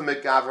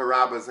ultimate Gavra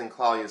Rabbas in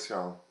Klal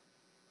Yisrael.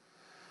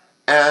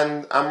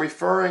 And I'm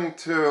referring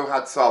to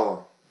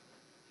Hatzalah.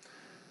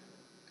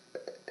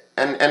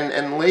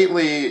 And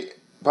lately,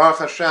 Baruch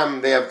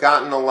Hashem, they have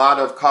gotten a lot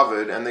of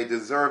kavod, and they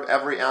deserve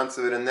every ounce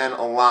of it, and then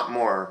a lot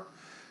more.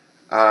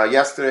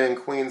 Yesterday in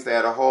Queens, they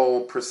had a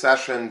whole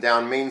procession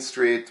down Main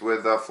Street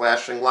with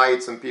flashing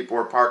lights, and people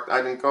were parked.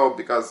 I didn't go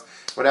because,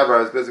 whatever,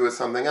 I was busy with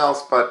something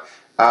else, but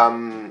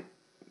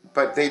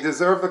they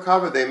deserve the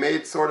kavod. They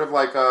made sort of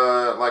like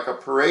a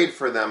parade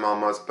for them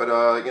almost, but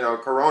a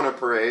Corona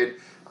parade.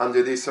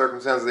 Under these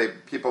circumstances,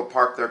 people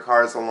parked their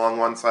cars along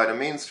one side of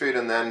Main Street,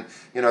 and then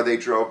they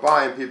drove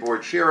by, and people were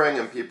cheering,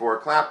 and people were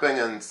clapping,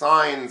 and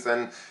signs,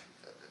 and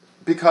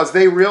because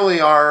they really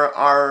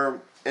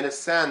are in a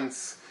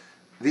sense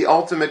the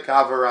ultimate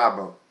Gavra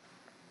Rabba.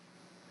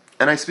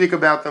 And I speak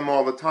about them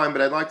all the time,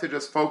 but I'd like to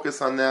just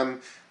focus on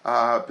them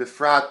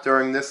befrat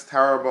during this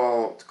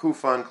terrible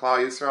tkufa in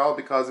Klal Yisrael,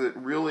 because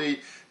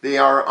they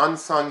are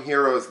unsung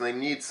heroes, and they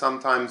need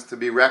sometimes to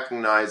be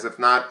recognized, if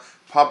not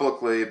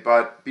publicly,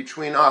 but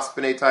between us,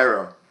 B'nai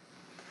Torah.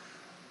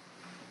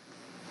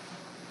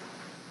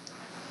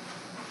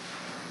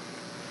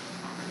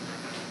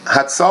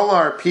 Hatzalah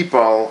are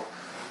people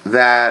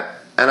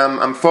that,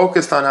 I'm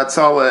focused on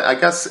Hatzalah. I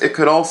guess it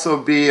could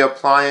also be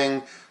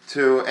applying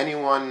to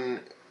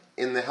anyone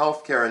in the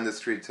healthcare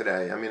industry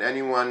today. I mean,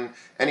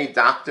 any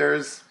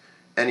doctors,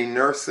 any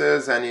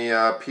nurses, any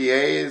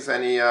PAs,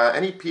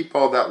 any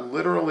people that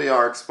literally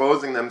are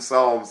exposing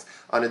themselves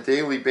on a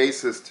daily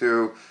basis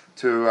to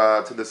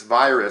this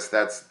virus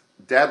that's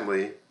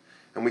deadly,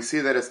 and we see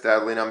that it's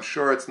deadly, and I'm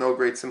sure it's no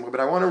great simcha. But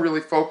I want to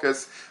really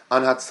focus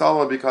on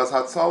Hatzalah because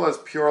Hatzalah is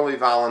purely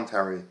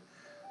voluntary,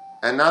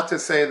 and not to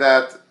say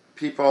that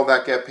people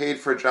that get paid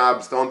for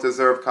jobs don't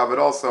deserve kavod.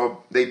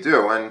 Also, they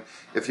do, and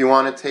if you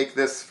want to take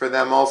this for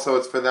them also,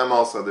 it's for them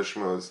also, the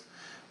shmuz,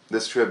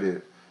 this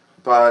tribute.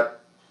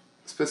 But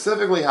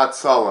specifically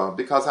Hatzalah,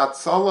 because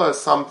Hatzalah is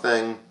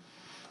something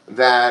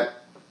that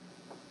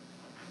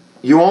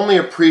you only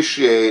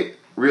appreciate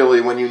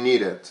really when you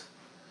need it.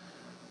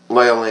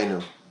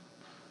 Le'aleinu.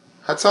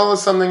 Hatzalah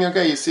is something,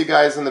 okay, you see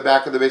guys in the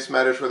back of the base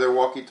medrash with their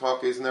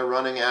walkie-talkies and they're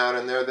running out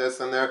and they're this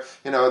and they're,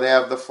 they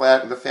have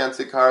the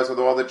fancy cars with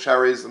all the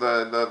cherries,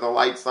 the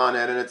lights on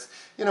it, and it's,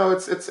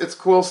 it's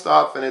cool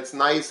stuff and it's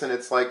nice and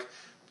it's like,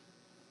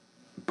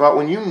 but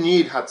when you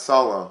need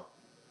Hatzalah,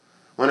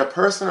 when a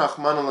person,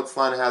 Rahman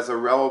al-Litzlan, has a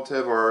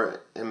relative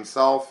or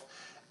himself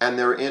and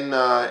they're in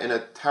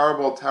a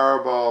terrible,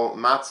 terrible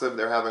matzav,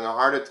 they're having a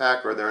heart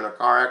attack or they're in a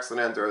car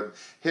accident or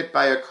hit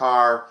by a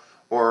car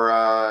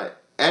or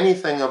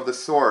anything of the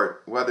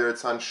sort, whether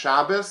it's on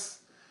Shabbos,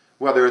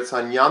 whether it's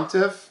on Yom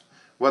Tif,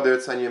 whether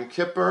it's on Yom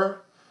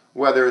Kippur,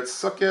 whether it's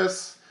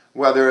Sukkot,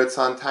 whether it's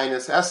on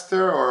Tainis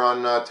Esther or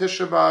on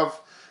Tisha B'Av,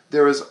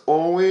 there is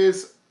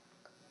always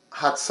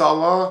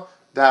Hatzalah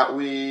that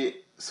we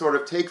sort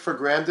of take for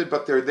granted,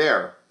 but they're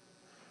there.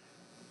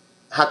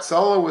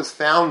 Hatzalah was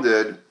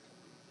founded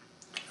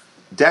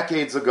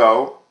decades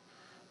ago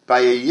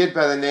by a Yid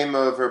by the name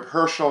of Reb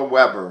Herschel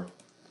Weber.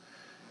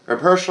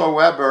 Reb Herschel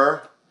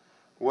Weber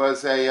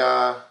was he's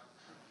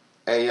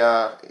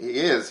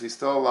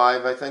still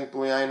alive, I think,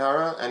 B'li Ayin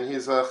Hara, and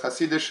he's a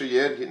Hasidic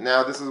Yid.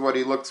 Now this is what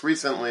he looks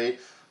recently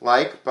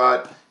like,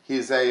 but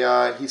he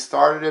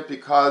started it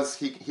because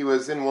he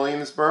was in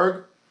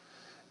Williamsburg,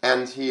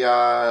 and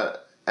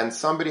and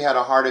somebody had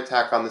a heart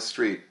attack on the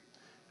street,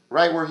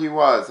 right where he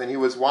was, and he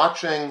was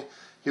watching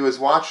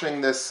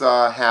this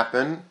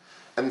happen,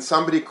 and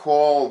somebody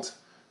called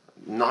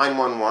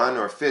 911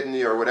 or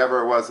Fidney or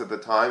whatever it was at the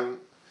time,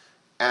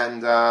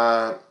 and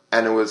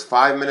it was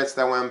 5 minutes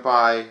that went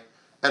by,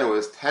 and it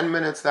was 10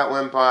 minutes that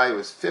went by, it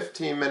was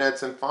 15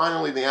 minutes, and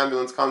finally the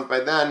ambulance comes. By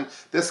then,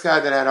 this guy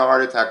that had a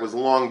heart attack was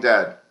long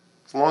dead.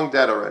 It's long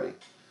dead already.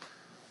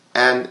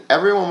 And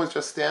everyone was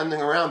just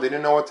standing around. They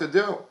didn't know what to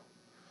do.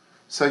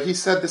 So he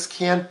said, this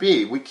can't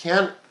be. We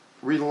can't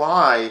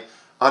rely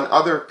on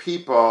other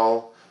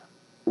people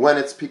when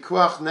it's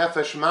pikuach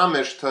nefesh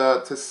mamish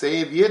to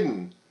save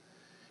Yidden.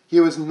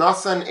 He was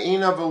nasan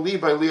eina v'li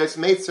by liyas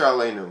meitzer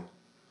aleinu.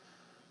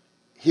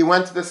 He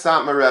went to the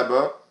Satmar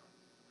Rebbe,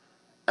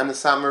 and the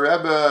Satmar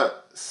Rebbe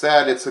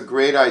said, it's a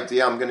great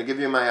idea, I'm going to give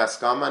you my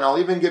haskama, and I'll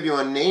even give you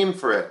a name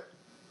for it.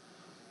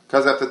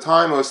 Because at the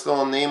time it was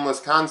still a nameless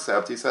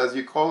concept. He says,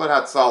 you call it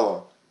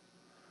Hatzalah.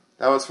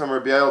 That was from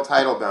Rabbi Yael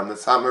Teitelbaum. The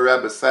Satmar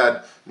Rebbe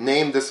said,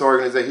 name this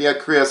organization. He had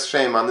Kriyas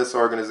Shem on this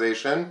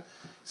organization.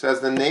 He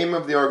says, the name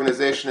of the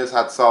organization is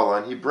Hatzalah.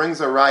 And he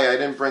brings a raya, I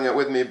didn't bring it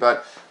with me,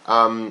 but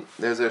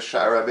there's a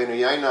Rabbeinu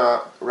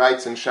Yaina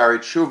writes in Shari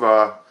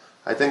Tshuva,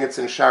 I think it's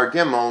in Shar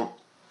Gimel,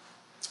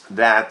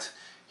 that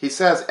he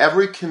says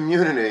every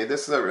community, the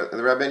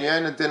Rabbeinu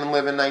Yaina didn't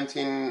live in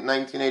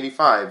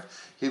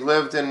 1985. He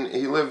lived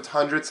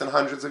hundreds and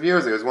hundreds of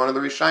years ago. He was one of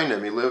the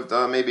Rishonim. He lived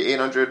maybe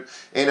 800,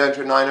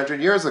 900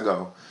 years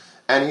ago.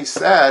 And he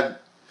said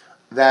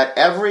that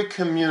every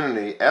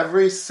community,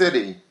 every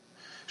city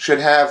should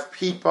have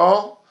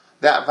people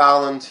that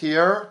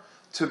volunteer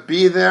to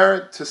be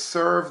there to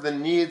serve the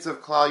needs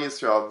of Klal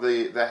Yisrael,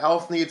 the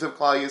health needs of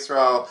Klal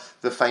Yisrael,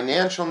 the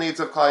financial needs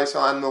of Klal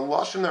Yisrael. And the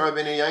lashon that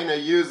Rabbeinu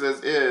Yaina uses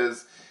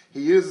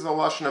a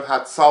lashon of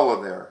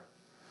Hatzalah there.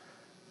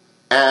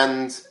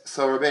 And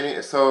so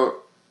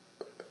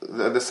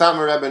the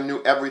Satmar Rebbe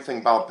knew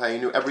everything Baal Peh. He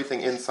knew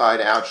everything inside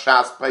out,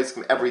 Shas,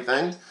 Paiskim,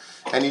 everything.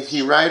 And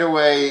he right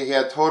away, he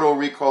had total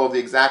recall of the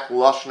exact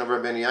lashon of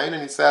Rabbeinu Yaina,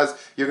 and he says,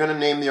 you're going to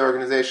name the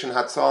organization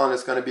Hatzalah, and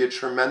it's going to be a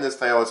tremendous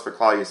tailus for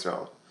Klal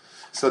Yisrael.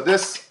 So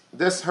this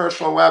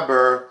Herschel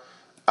Weber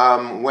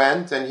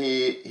went and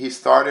he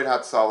started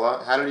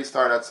Hatzalah. How did he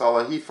start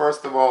Hatzalah?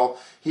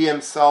 He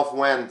himself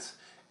went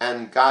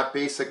and got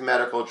basic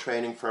medical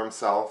training for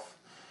himself,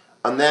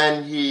 and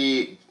then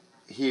he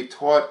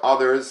taught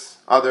other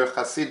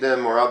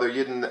Hasidim or other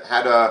Yidden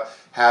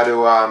how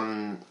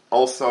to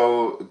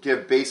also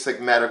give basic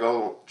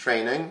medical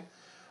training,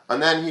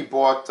 and then he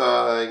bought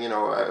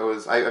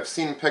I've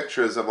seen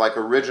pictures of like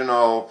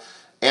original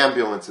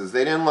ambulances.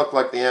 They didn't look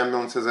like the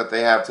ambulances that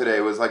they have today.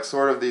 It was like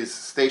sort of these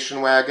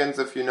station wagons,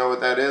 if you know what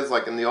that is.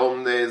 Like in the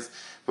olden days,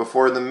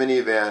 before the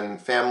minivan,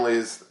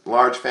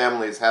 large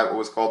families had what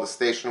was called a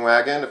station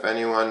wagon. If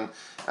anyone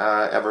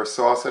ever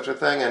saw such a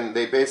thing, and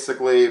they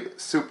basically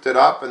souped it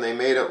up and they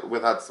made it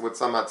with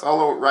some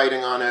Hatzalah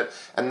writing on it,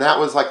 and that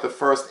was like the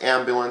first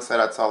ambulance that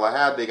Hatzalah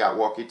had. They got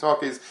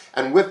walkie-talkies,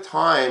 and with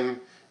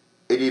time,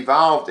 it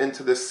evolved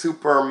into this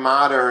super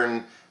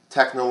modern,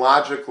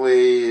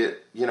 technologically,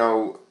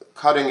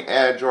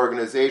 cutting-edge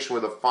organization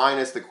with the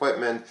finest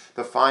equipment,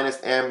 the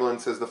finest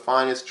ambulances, the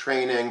finest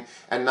training,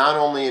 and not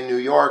only in New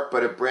York,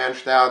 but it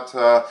branched out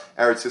to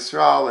Eretz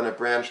Yisrael, and it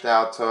branched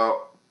out to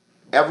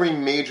every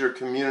major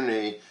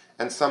community,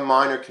 and some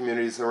minor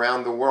communities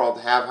around the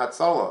world have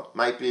Hatzalah.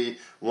 Might be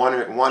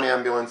one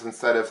ambulance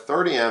instead of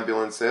 30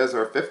 ambulances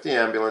or 50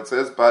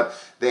 ambulances, but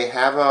they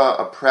have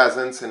a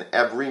presence in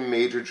every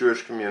major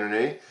Jewish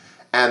community.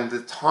 And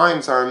the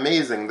times are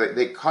amazing.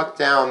 They cut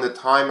down the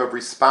time of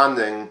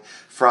responding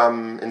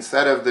from,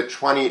 instead of the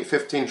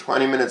 15,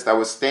 20 minutes that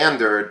was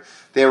standard,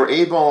 they were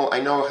able,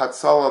 I know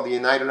Hatzalah, the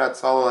United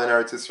Hatzalah in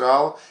Eretz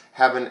Yisrael,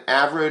 have an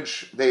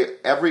average,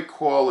 every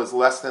call is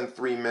less than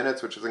 3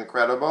 minutes, which is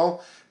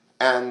incredible.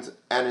 And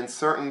in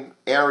certain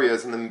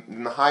areas,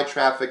 in the high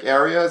traffic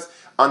areas,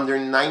 under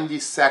 90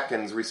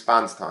 seconds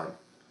response time.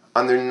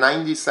 Under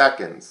 90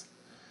 seconds.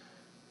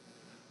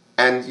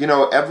 And,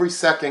 every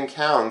second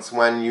counts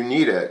when you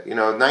need it.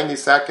 90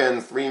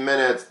 seconds, 3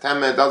 minutes, 10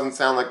 minutes, doesn't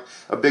sound like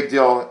a big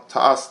deal to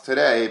us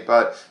today,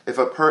 but if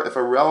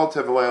a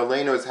relative of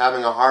Leilenu is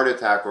having a heart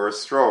attack or a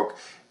stroke,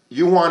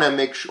 you want to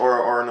make sure,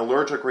 or an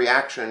allergic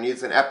reaction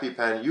needs an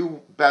EpiPen,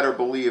 you better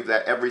believe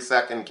that every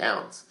second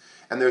counts.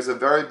 And there's a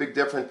very big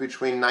difference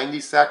between 90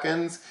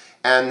 seconds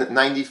and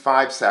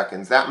 95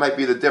 seconds. That might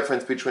be the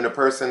difference between a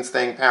person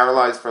staying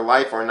paralyzed for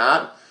life or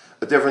not,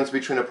 a difference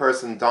between a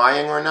person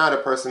dying or not, a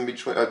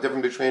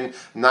difference between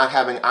not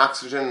having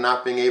oxygen,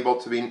 not being able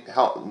to be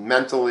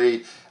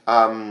mentally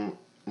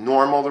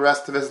normal the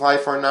rest of his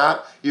life or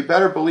not. You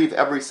better believe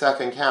every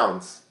second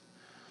counts.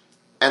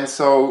 And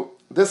so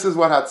this is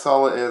what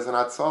Hatzalah is. And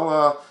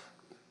Hatzalah,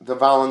 the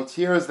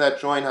volunteers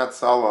that join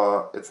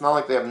Hatzalah, it's not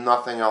like they have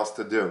nothing else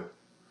to do.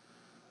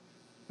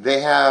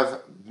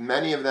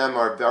 Many of them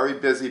are very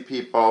busy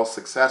people,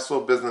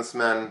 successful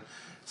businessmen,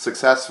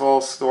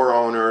 successful store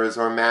owners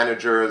or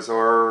managers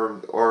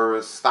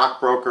or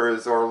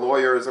stockbrokers or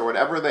lawyers or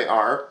whatever they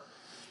are,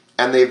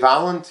 and they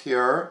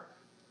volunteer.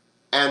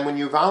 And when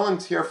you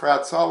volunteer for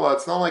Hatzalah,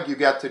 it's not like you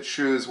get to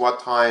choose what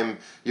time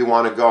you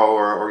want to go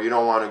or you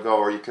don't want to go,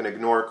 or you can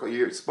ignore.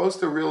 You're supposed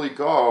to really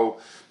go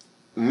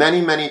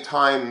many, many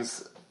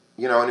times.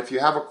 And if you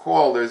have a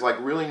call, there's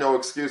really no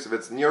excuse. If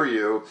it's near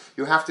you,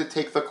 you have to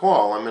take the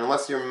call.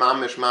 Unless you're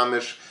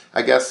mamish,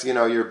 I guess,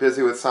 you're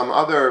busy with some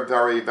other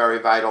very, very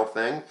vital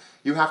thing,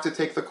 you have to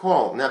take the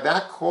call. Now,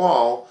 that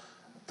call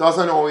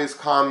doesn't always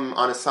come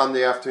on a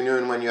Sunday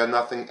afternoon when you have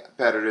nothing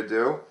better to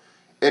do.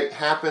 It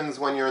happens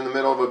when you're in the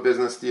middle of a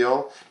business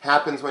deal. It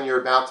happens when you're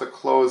about to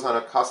close on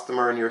a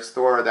customer in your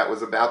store that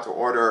was about to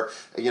order,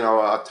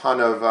 a ton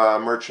of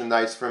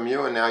merchandise from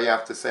you, and now you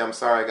have to say, I'm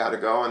sorry, I got to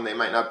go, and they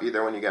might not be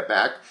there when you get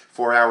back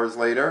 4 hours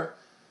later.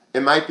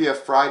 It might be a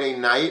Friday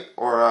night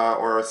or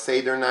a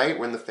Seder night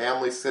when the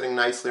family's sitting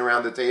nicely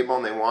around the table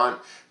and they want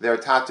their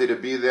tati to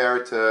be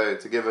there to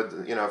give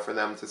for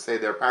them to say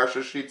their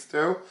parsha sheets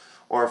to,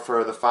 or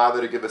for the father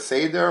to give a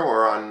Seder,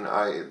 or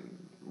on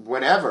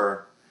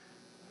whenever.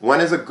 When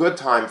is a good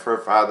time for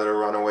a father to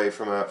run away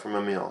from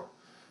a meal?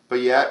 But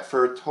yet,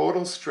 for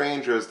total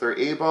strangers, they're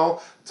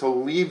able to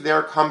leave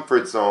their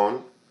comfort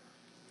zone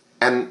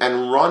and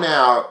run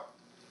out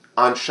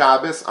on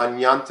Shabbos, on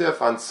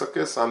Yantif, on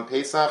Sukkot, on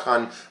Pesach,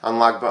 on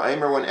Lag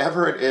BaOmer,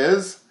 whenever it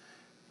is.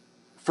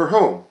 For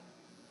whom?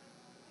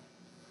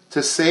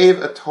 To save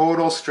a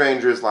total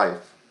stranger's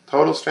life.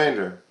 Total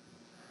stranger.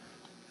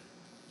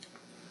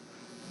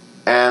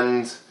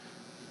 And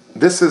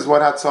this is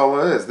what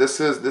Hatzalah is. This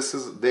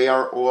is. They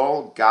are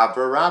all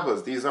Gavra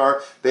Rabbas.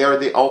 They are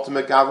the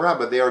ultimate Gavra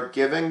Rabbah. They are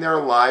giving their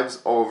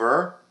lives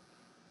over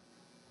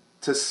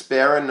to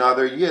spare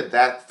another Yid,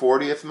 that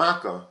 40th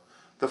Makkah.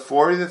 The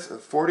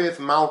 40th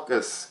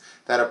Malchus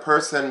that a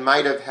person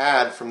might have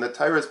had from the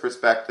Torah's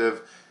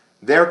perspective,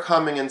 they're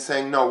coming and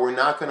saying, no, we're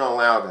not going to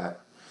allow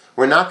that.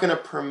 We're not going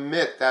to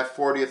permit that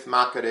 40th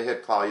Makkah to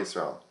hit Klal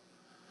Yisrael.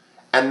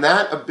 And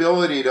that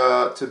ability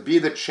to be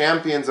the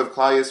champions of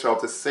Klal Yisrael,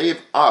 to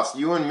save us,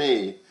 you and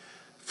me,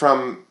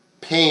 from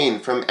pain,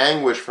 from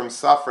anguish, from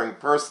suffering,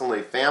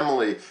 personally,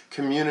 family,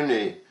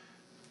 community,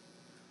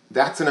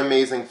 that's an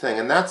amazing thing.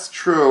 And that's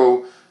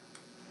true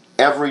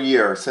every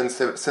year since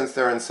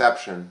their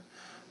inception.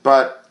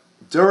 But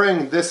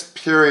during this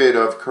period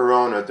of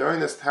Corona, during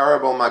this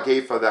terrible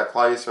Magefa that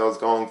Klal Yisrael is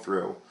going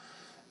through,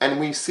 and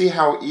we see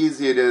how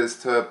easy it is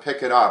to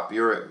pick it up.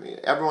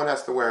 Everyone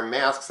has to wear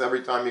masks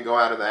every time you go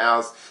out of the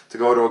house. To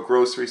go to a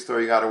grocery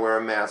store, you got to wear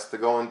a mask. To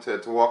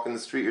walk in the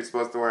street, you're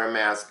supposed to wear a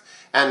mask,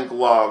 and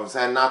gloves,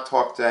 and not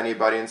talk to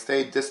anybody, and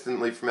stay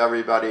distantly from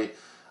everybody.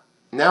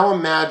 Now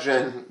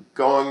imagine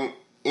going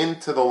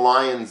into the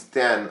lion's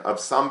den of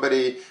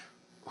somebody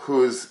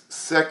who's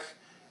sick,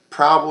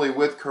 probably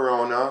with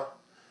Corona,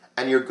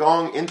 and you're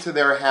going into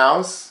their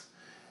house,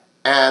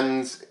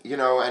 and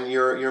and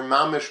you're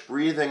mamish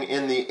breathing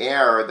in the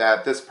air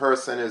that this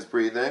person is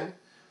breathing.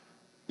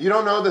 You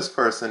don't know this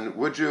person.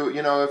 Would you?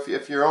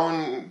 If your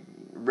own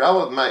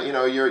relative,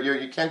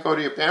 you can't go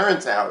to your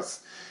parents'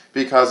 house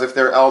because if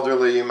they're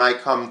elderly, you might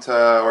come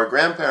to, or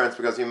grandparents,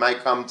 because you might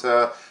come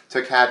to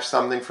catch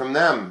something from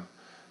them.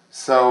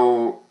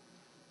 So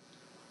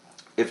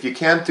if you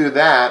can't do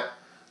that,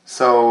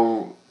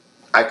 so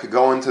I could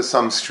go into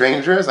some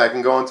strangers. I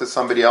can go into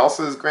somebody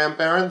else's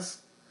grandparents.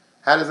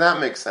 How does that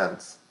make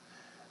sense?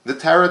 The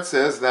teretz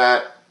is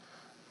that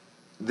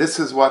this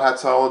is what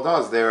Hatzalah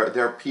does.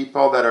 They're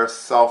people that are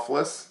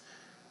selfless,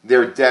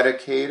 they're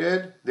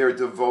dedicated, they're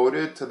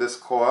devoted to this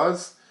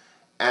cause,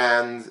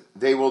 and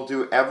they will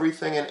do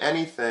everything and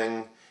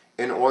anything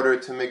in order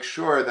to make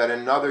sure that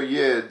another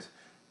Yid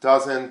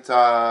does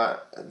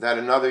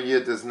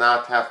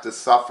not have to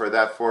suffer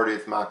that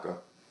 40th makkah.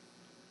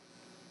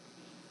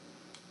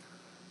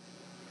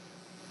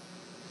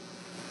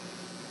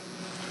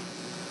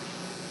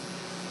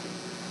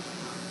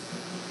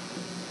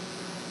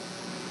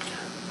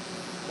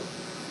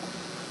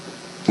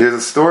 There's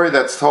a story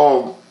that's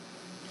told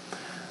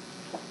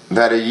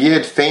that a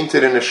Yid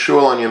fainted in a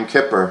shul on Yom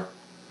Kippur.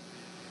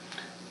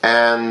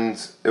 And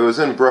it was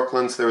in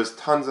Brooklyn, so there was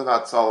tons of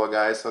Hatzalah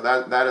guys, so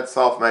that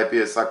itself might be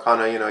a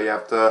sakana, you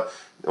have to,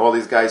 all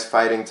these guys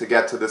fighting to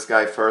get to this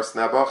guy first,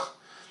 Nebuch.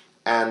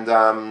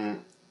 And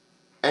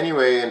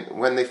anyway,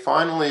 when they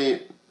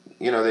finally,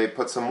 they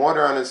put some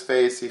water on his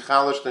face, he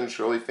chalished in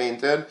shul, he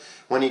fainted.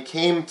 When he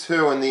came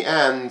to, in the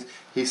end,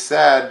 he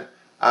said,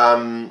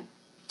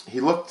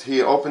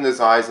 he opened his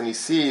eyes and he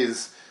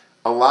sees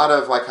a lot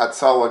of like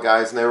Hatzalah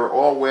guys, and they were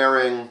all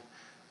wearing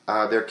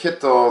their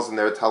kittles and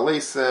their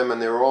talisim,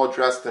 and they were all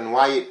dressed in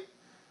white.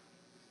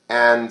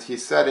 And he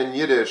said in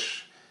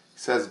Yiddish, he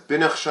says,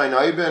 "Binach shayn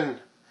oiben,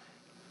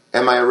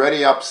 am I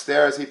already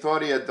upstairs?" He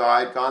thought he had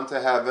died, gone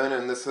to heaven,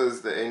 and this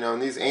is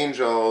and these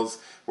angels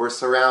were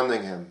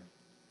surrounding him.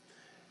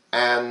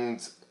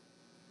 And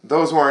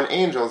those weren't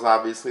angels,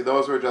 obviously;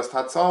 those were just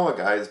Hatzalah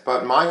guys.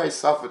 But my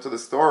haisafa to the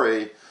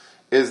story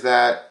is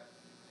that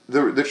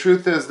the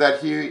truth is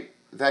that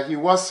he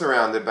was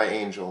surrounded by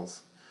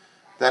angels.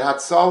 That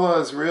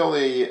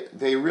Hatzalah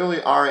they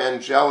really are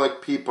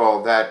angelic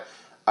people that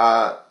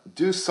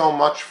do so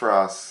much for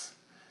us,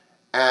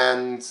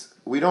 and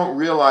we don't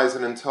realize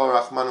it until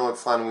Rahman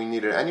al-Islam we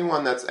need it.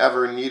 Anyone that's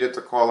ever needed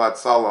to call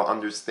Hatzalah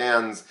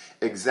understands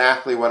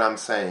exactly what I'm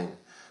saying.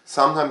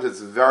 Sometimes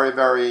it's very,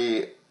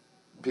 very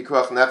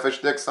pikuach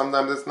nefesh dik,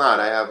 sometimes it's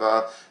not.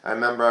 I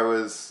remember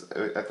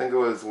I think it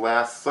was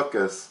last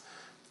Sukkot,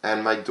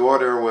 and my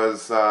daughter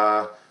was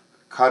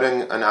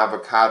cutting an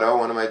avocado.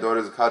 One of my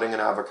daughters was cutting an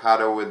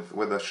avocado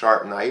with a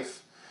sharp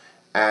knife,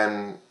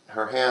 and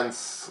her hand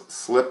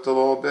slipped a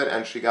little bit,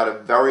 and she got a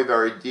very,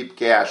 very deep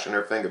gash in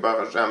her finger.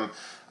 Baruch Hashem,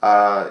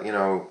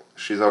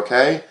 she's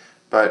okay,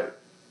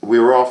 but we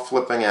were all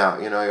flipping out.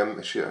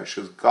 She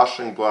was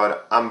gushing blood.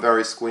 I'm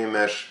very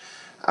squeamish.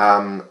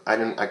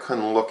 I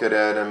couldn't look at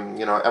it, and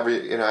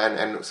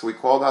and so we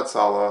called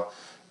Hatzalah.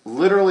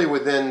 Literally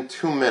within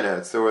 2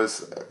 minutes, there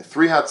was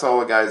 3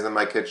 Hatzalah guys in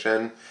my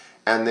kitchen.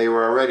 And they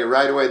were already,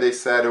 right away they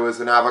said it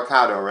was an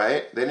avocado,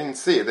 right? They didn't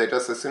see it. They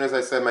just, as soon as I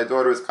said my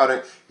daughter was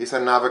cutting, he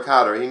said an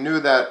avocado. He knew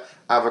that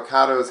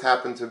avocados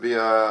happen to be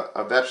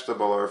a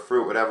vegetable or a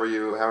fruit, however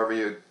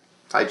you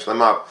touch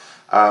them up.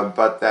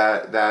 But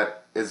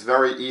that is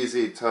very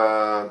easy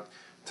to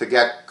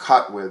get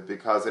cut with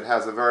because it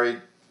has a very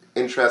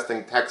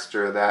interesting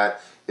texture that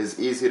is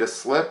easy to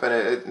slip, and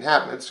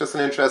it's just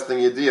an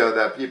interesting idea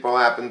that people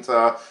happen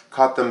to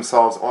cut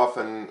themselves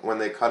often when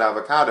they cut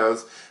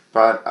avocados.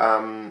 But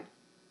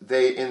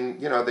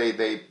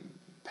they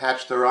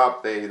patched her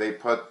up. They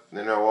put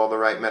all the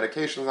right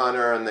medications on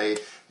her, and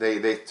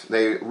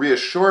they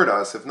reassured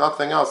us, if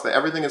nothing else, that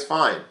everything is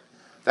fine.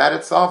 That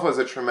itself was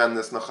a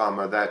tremendous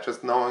nechama. That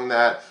just knowing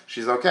that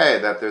she's okay,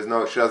 that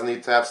she doesn't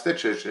need to have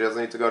stitches, she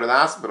doesn't need to go to the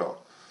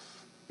hospital.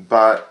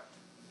 But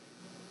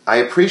I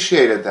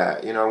appreciated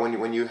that.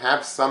 When you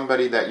have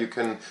somebody that you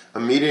can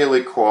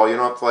immediately call, you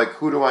don't have to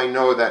who do I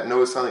know that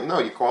knows something? No,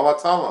 you call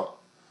Hatzalah,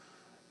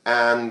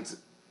 and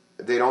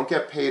they don't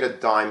get paid a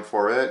dime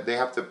for it. They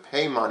have to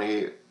pay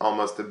money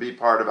almost to be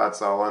part of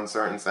Hatzalah in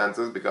certain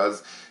senses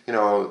because, you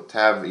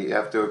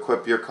have to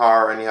equip your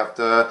car, and you have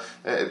to,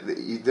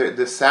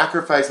 the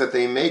sacrifice that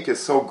they make is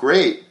so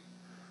great.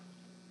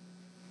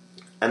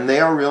 And they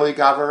are really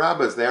Gavar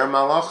Rabbas. They are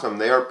Malachim.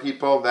 They are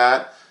people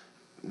that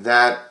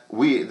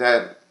we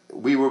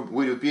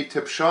would be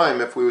Tipshaim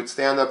if we would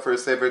stand up for a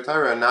Sefer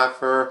Torah and not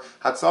for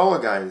Hatzalah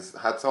guys.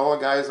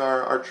 Hatzalah guys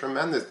are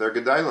tremendous. They're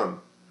Gedalim.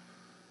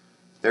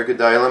 They're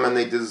Gedalim, and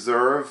they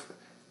deserve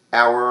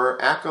our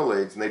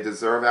accolades, and they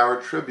deserve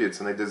our tributes,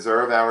 and they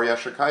deserve our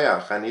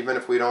Yashakayach. And even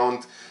if we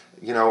don't,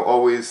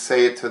 always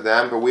say it to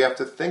them, but we have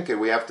to think it,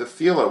 we have to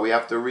feel it, we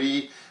have to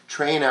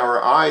retrain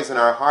our eyes and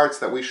our hearts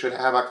that we should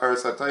have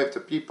Hakaras HaTov to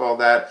people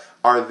that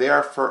are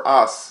there for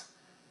us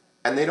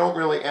and they don't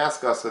really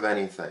ask us of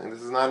anything.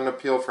 This is not an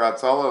appeal for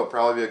Hatzalah. It would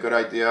probably be a good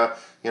idea,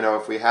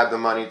 if we had the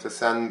money to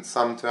send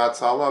some to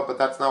Hatzalah, but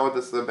that's not what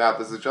this is about.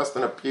 This is just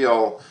an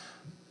appeal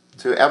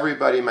to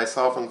everybody,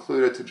 myself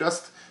included, to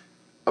just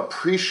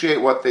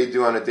appreciate what they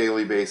do on a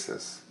daily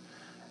basis.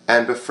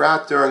 And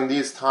befrat during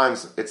these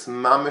times, it's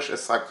mamish a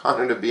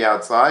sakana to be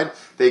outside.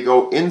 They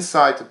go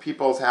inside to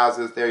people's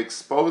houses, they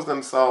expose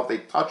themselves, they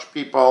touch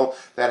people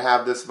that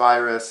have this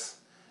virus,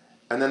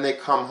 and then they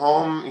come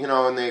home,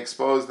 and they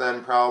expose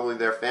then probably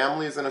their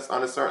families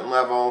on a certain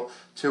level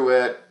to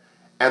it,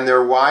 and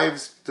their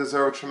wives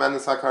deserve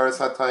tremendous hakaras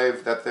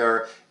hatayv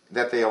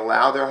that they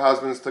allow their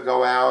husbands to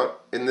go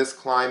out in this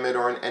climate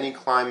or in any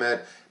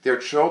climate. Their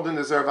children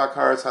deserve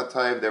hakaras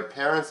hatayv, their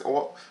parents,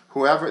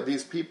 whoever.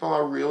 These people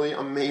are really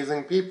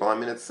amazing people. I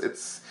mean,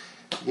 it's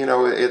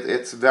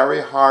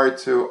very hard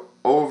to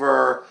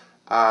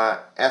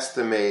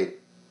estimate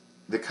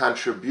the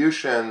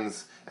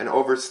contributions and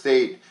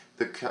overstate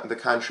the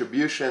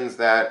contributions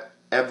that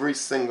every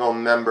single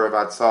member of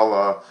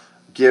Hatzalah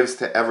gives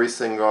to every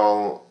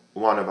single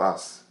one of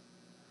us.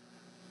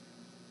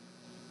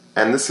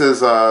 And this is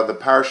the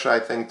parsha, I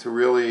think, to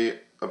really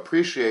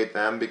appreciate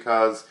them,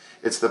 because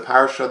it's the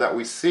parsha that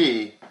we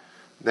see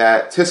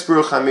that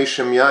Tisbru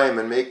Chamishim Yaim,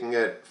 and making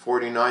it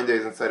 49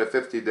 days instead of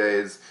 50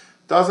 days,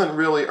 doesn't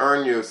really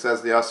earn you,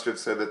 says the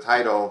Astritzer, the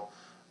title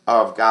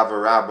of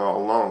Gavar Rabba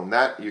alone.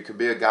 That you could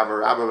be a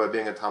Gavar Rabba by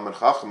being a Talmid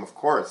Chacham, of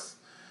course,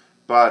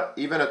 but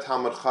even a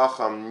Talmid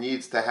Chacham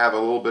needs to have a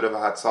little bit of a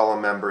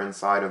Hatzalah member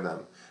inside of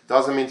them.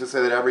 Doesn't mean to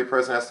say that every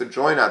person has to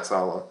join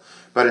Hatzalah,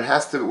 but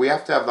we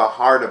have to have the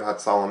heart of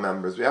Hatzalah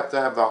members. We have to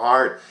have the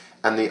heart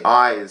and the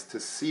eyes to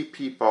see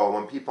people,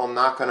 when people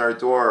knock on our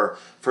door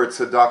for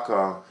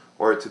tzedakah,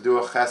 or to do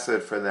a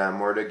chesed for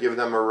them, or to give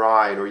them a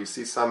ride, or you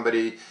see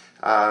somebody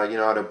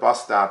at a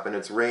bus stop and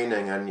it's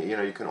raining, and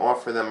you can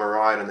offer them a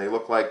ride and they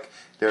look like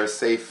they're a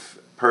safe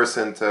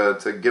person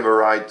to give a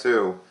ride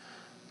to.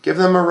 Give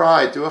them a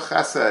ride, do a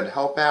chesed,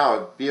 help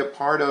out, be a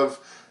part of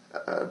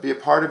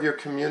your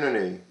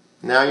community.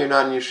 Now you're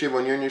not in yeshiva.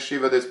 When you're in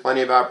yeshiva, there's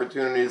plenty of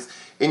opportunities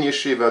in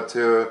yeshiva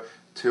to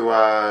do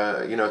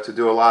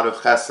a lot of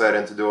chesed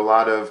and to do a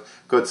lot of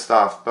good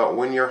stuff. But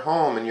when you're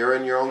home and you're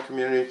in your own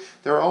community,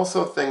 there are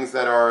also things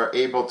that are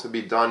able to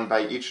be done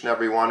by each and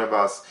every one of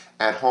us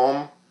at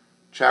home.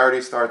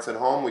 Charity starts at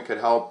home. We could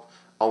help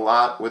a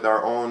lot with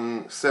our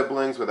own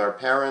siblings, with our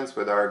parents,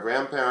 with our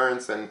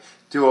grandparents, and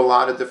do a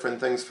lot of different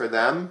things for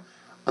them.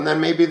 And then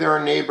maybe there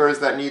are neighbors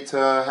that need to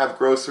have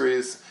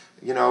groceries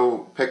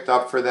picked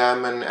up for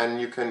them,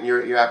 and you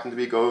happen to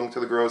be going to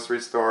the grocery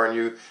store and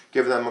you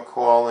give them a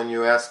call and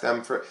you ask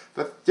them for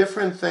the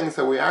different things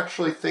that we're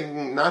actually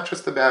thinking not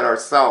just about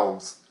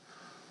ourselves,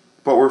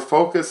 but we're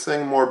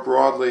focusing more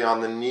broadly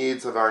on the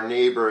needs of our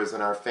neighbors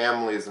and our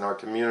families and our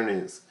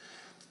communities.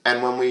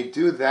 And when we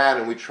do that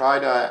and we try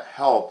to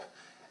help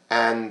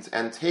and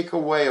take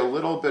away a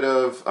little bit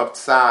of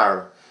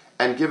tsar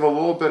and give a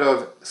little bit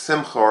of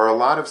simcha or a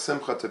lot of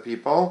simcha to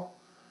people,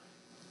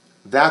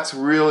 that's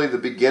really the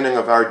beginning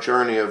of our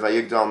journey of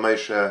Vayigdal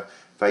Moshe,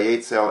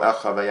 Vayetzel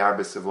Echa Vayar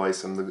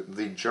B'Sivloisim.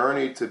 The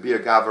journey to be a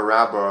Gavar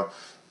Rabba,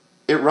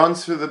 it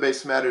runs through the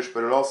Beis Medrash,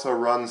 but it also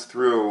runs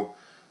through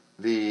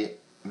the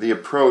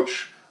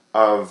approach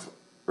of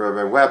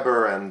Rabbi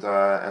Weber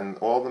and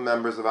all the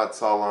members of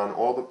Hatzalah and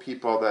all the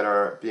people that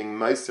are being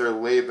Meiser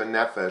Lev and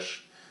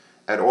Nefesh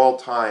at all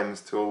times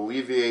to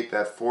alleviate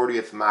that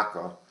 40th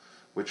Makkah,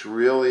 which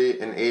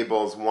really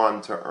enables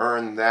one to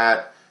earn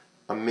that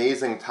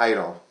amazing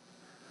title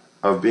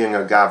of being a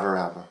Gavar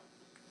Rabba.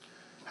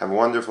 Have a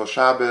wonderful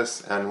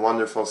Shabbos, and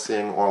wonderful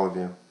seeing all of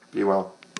you. Be well.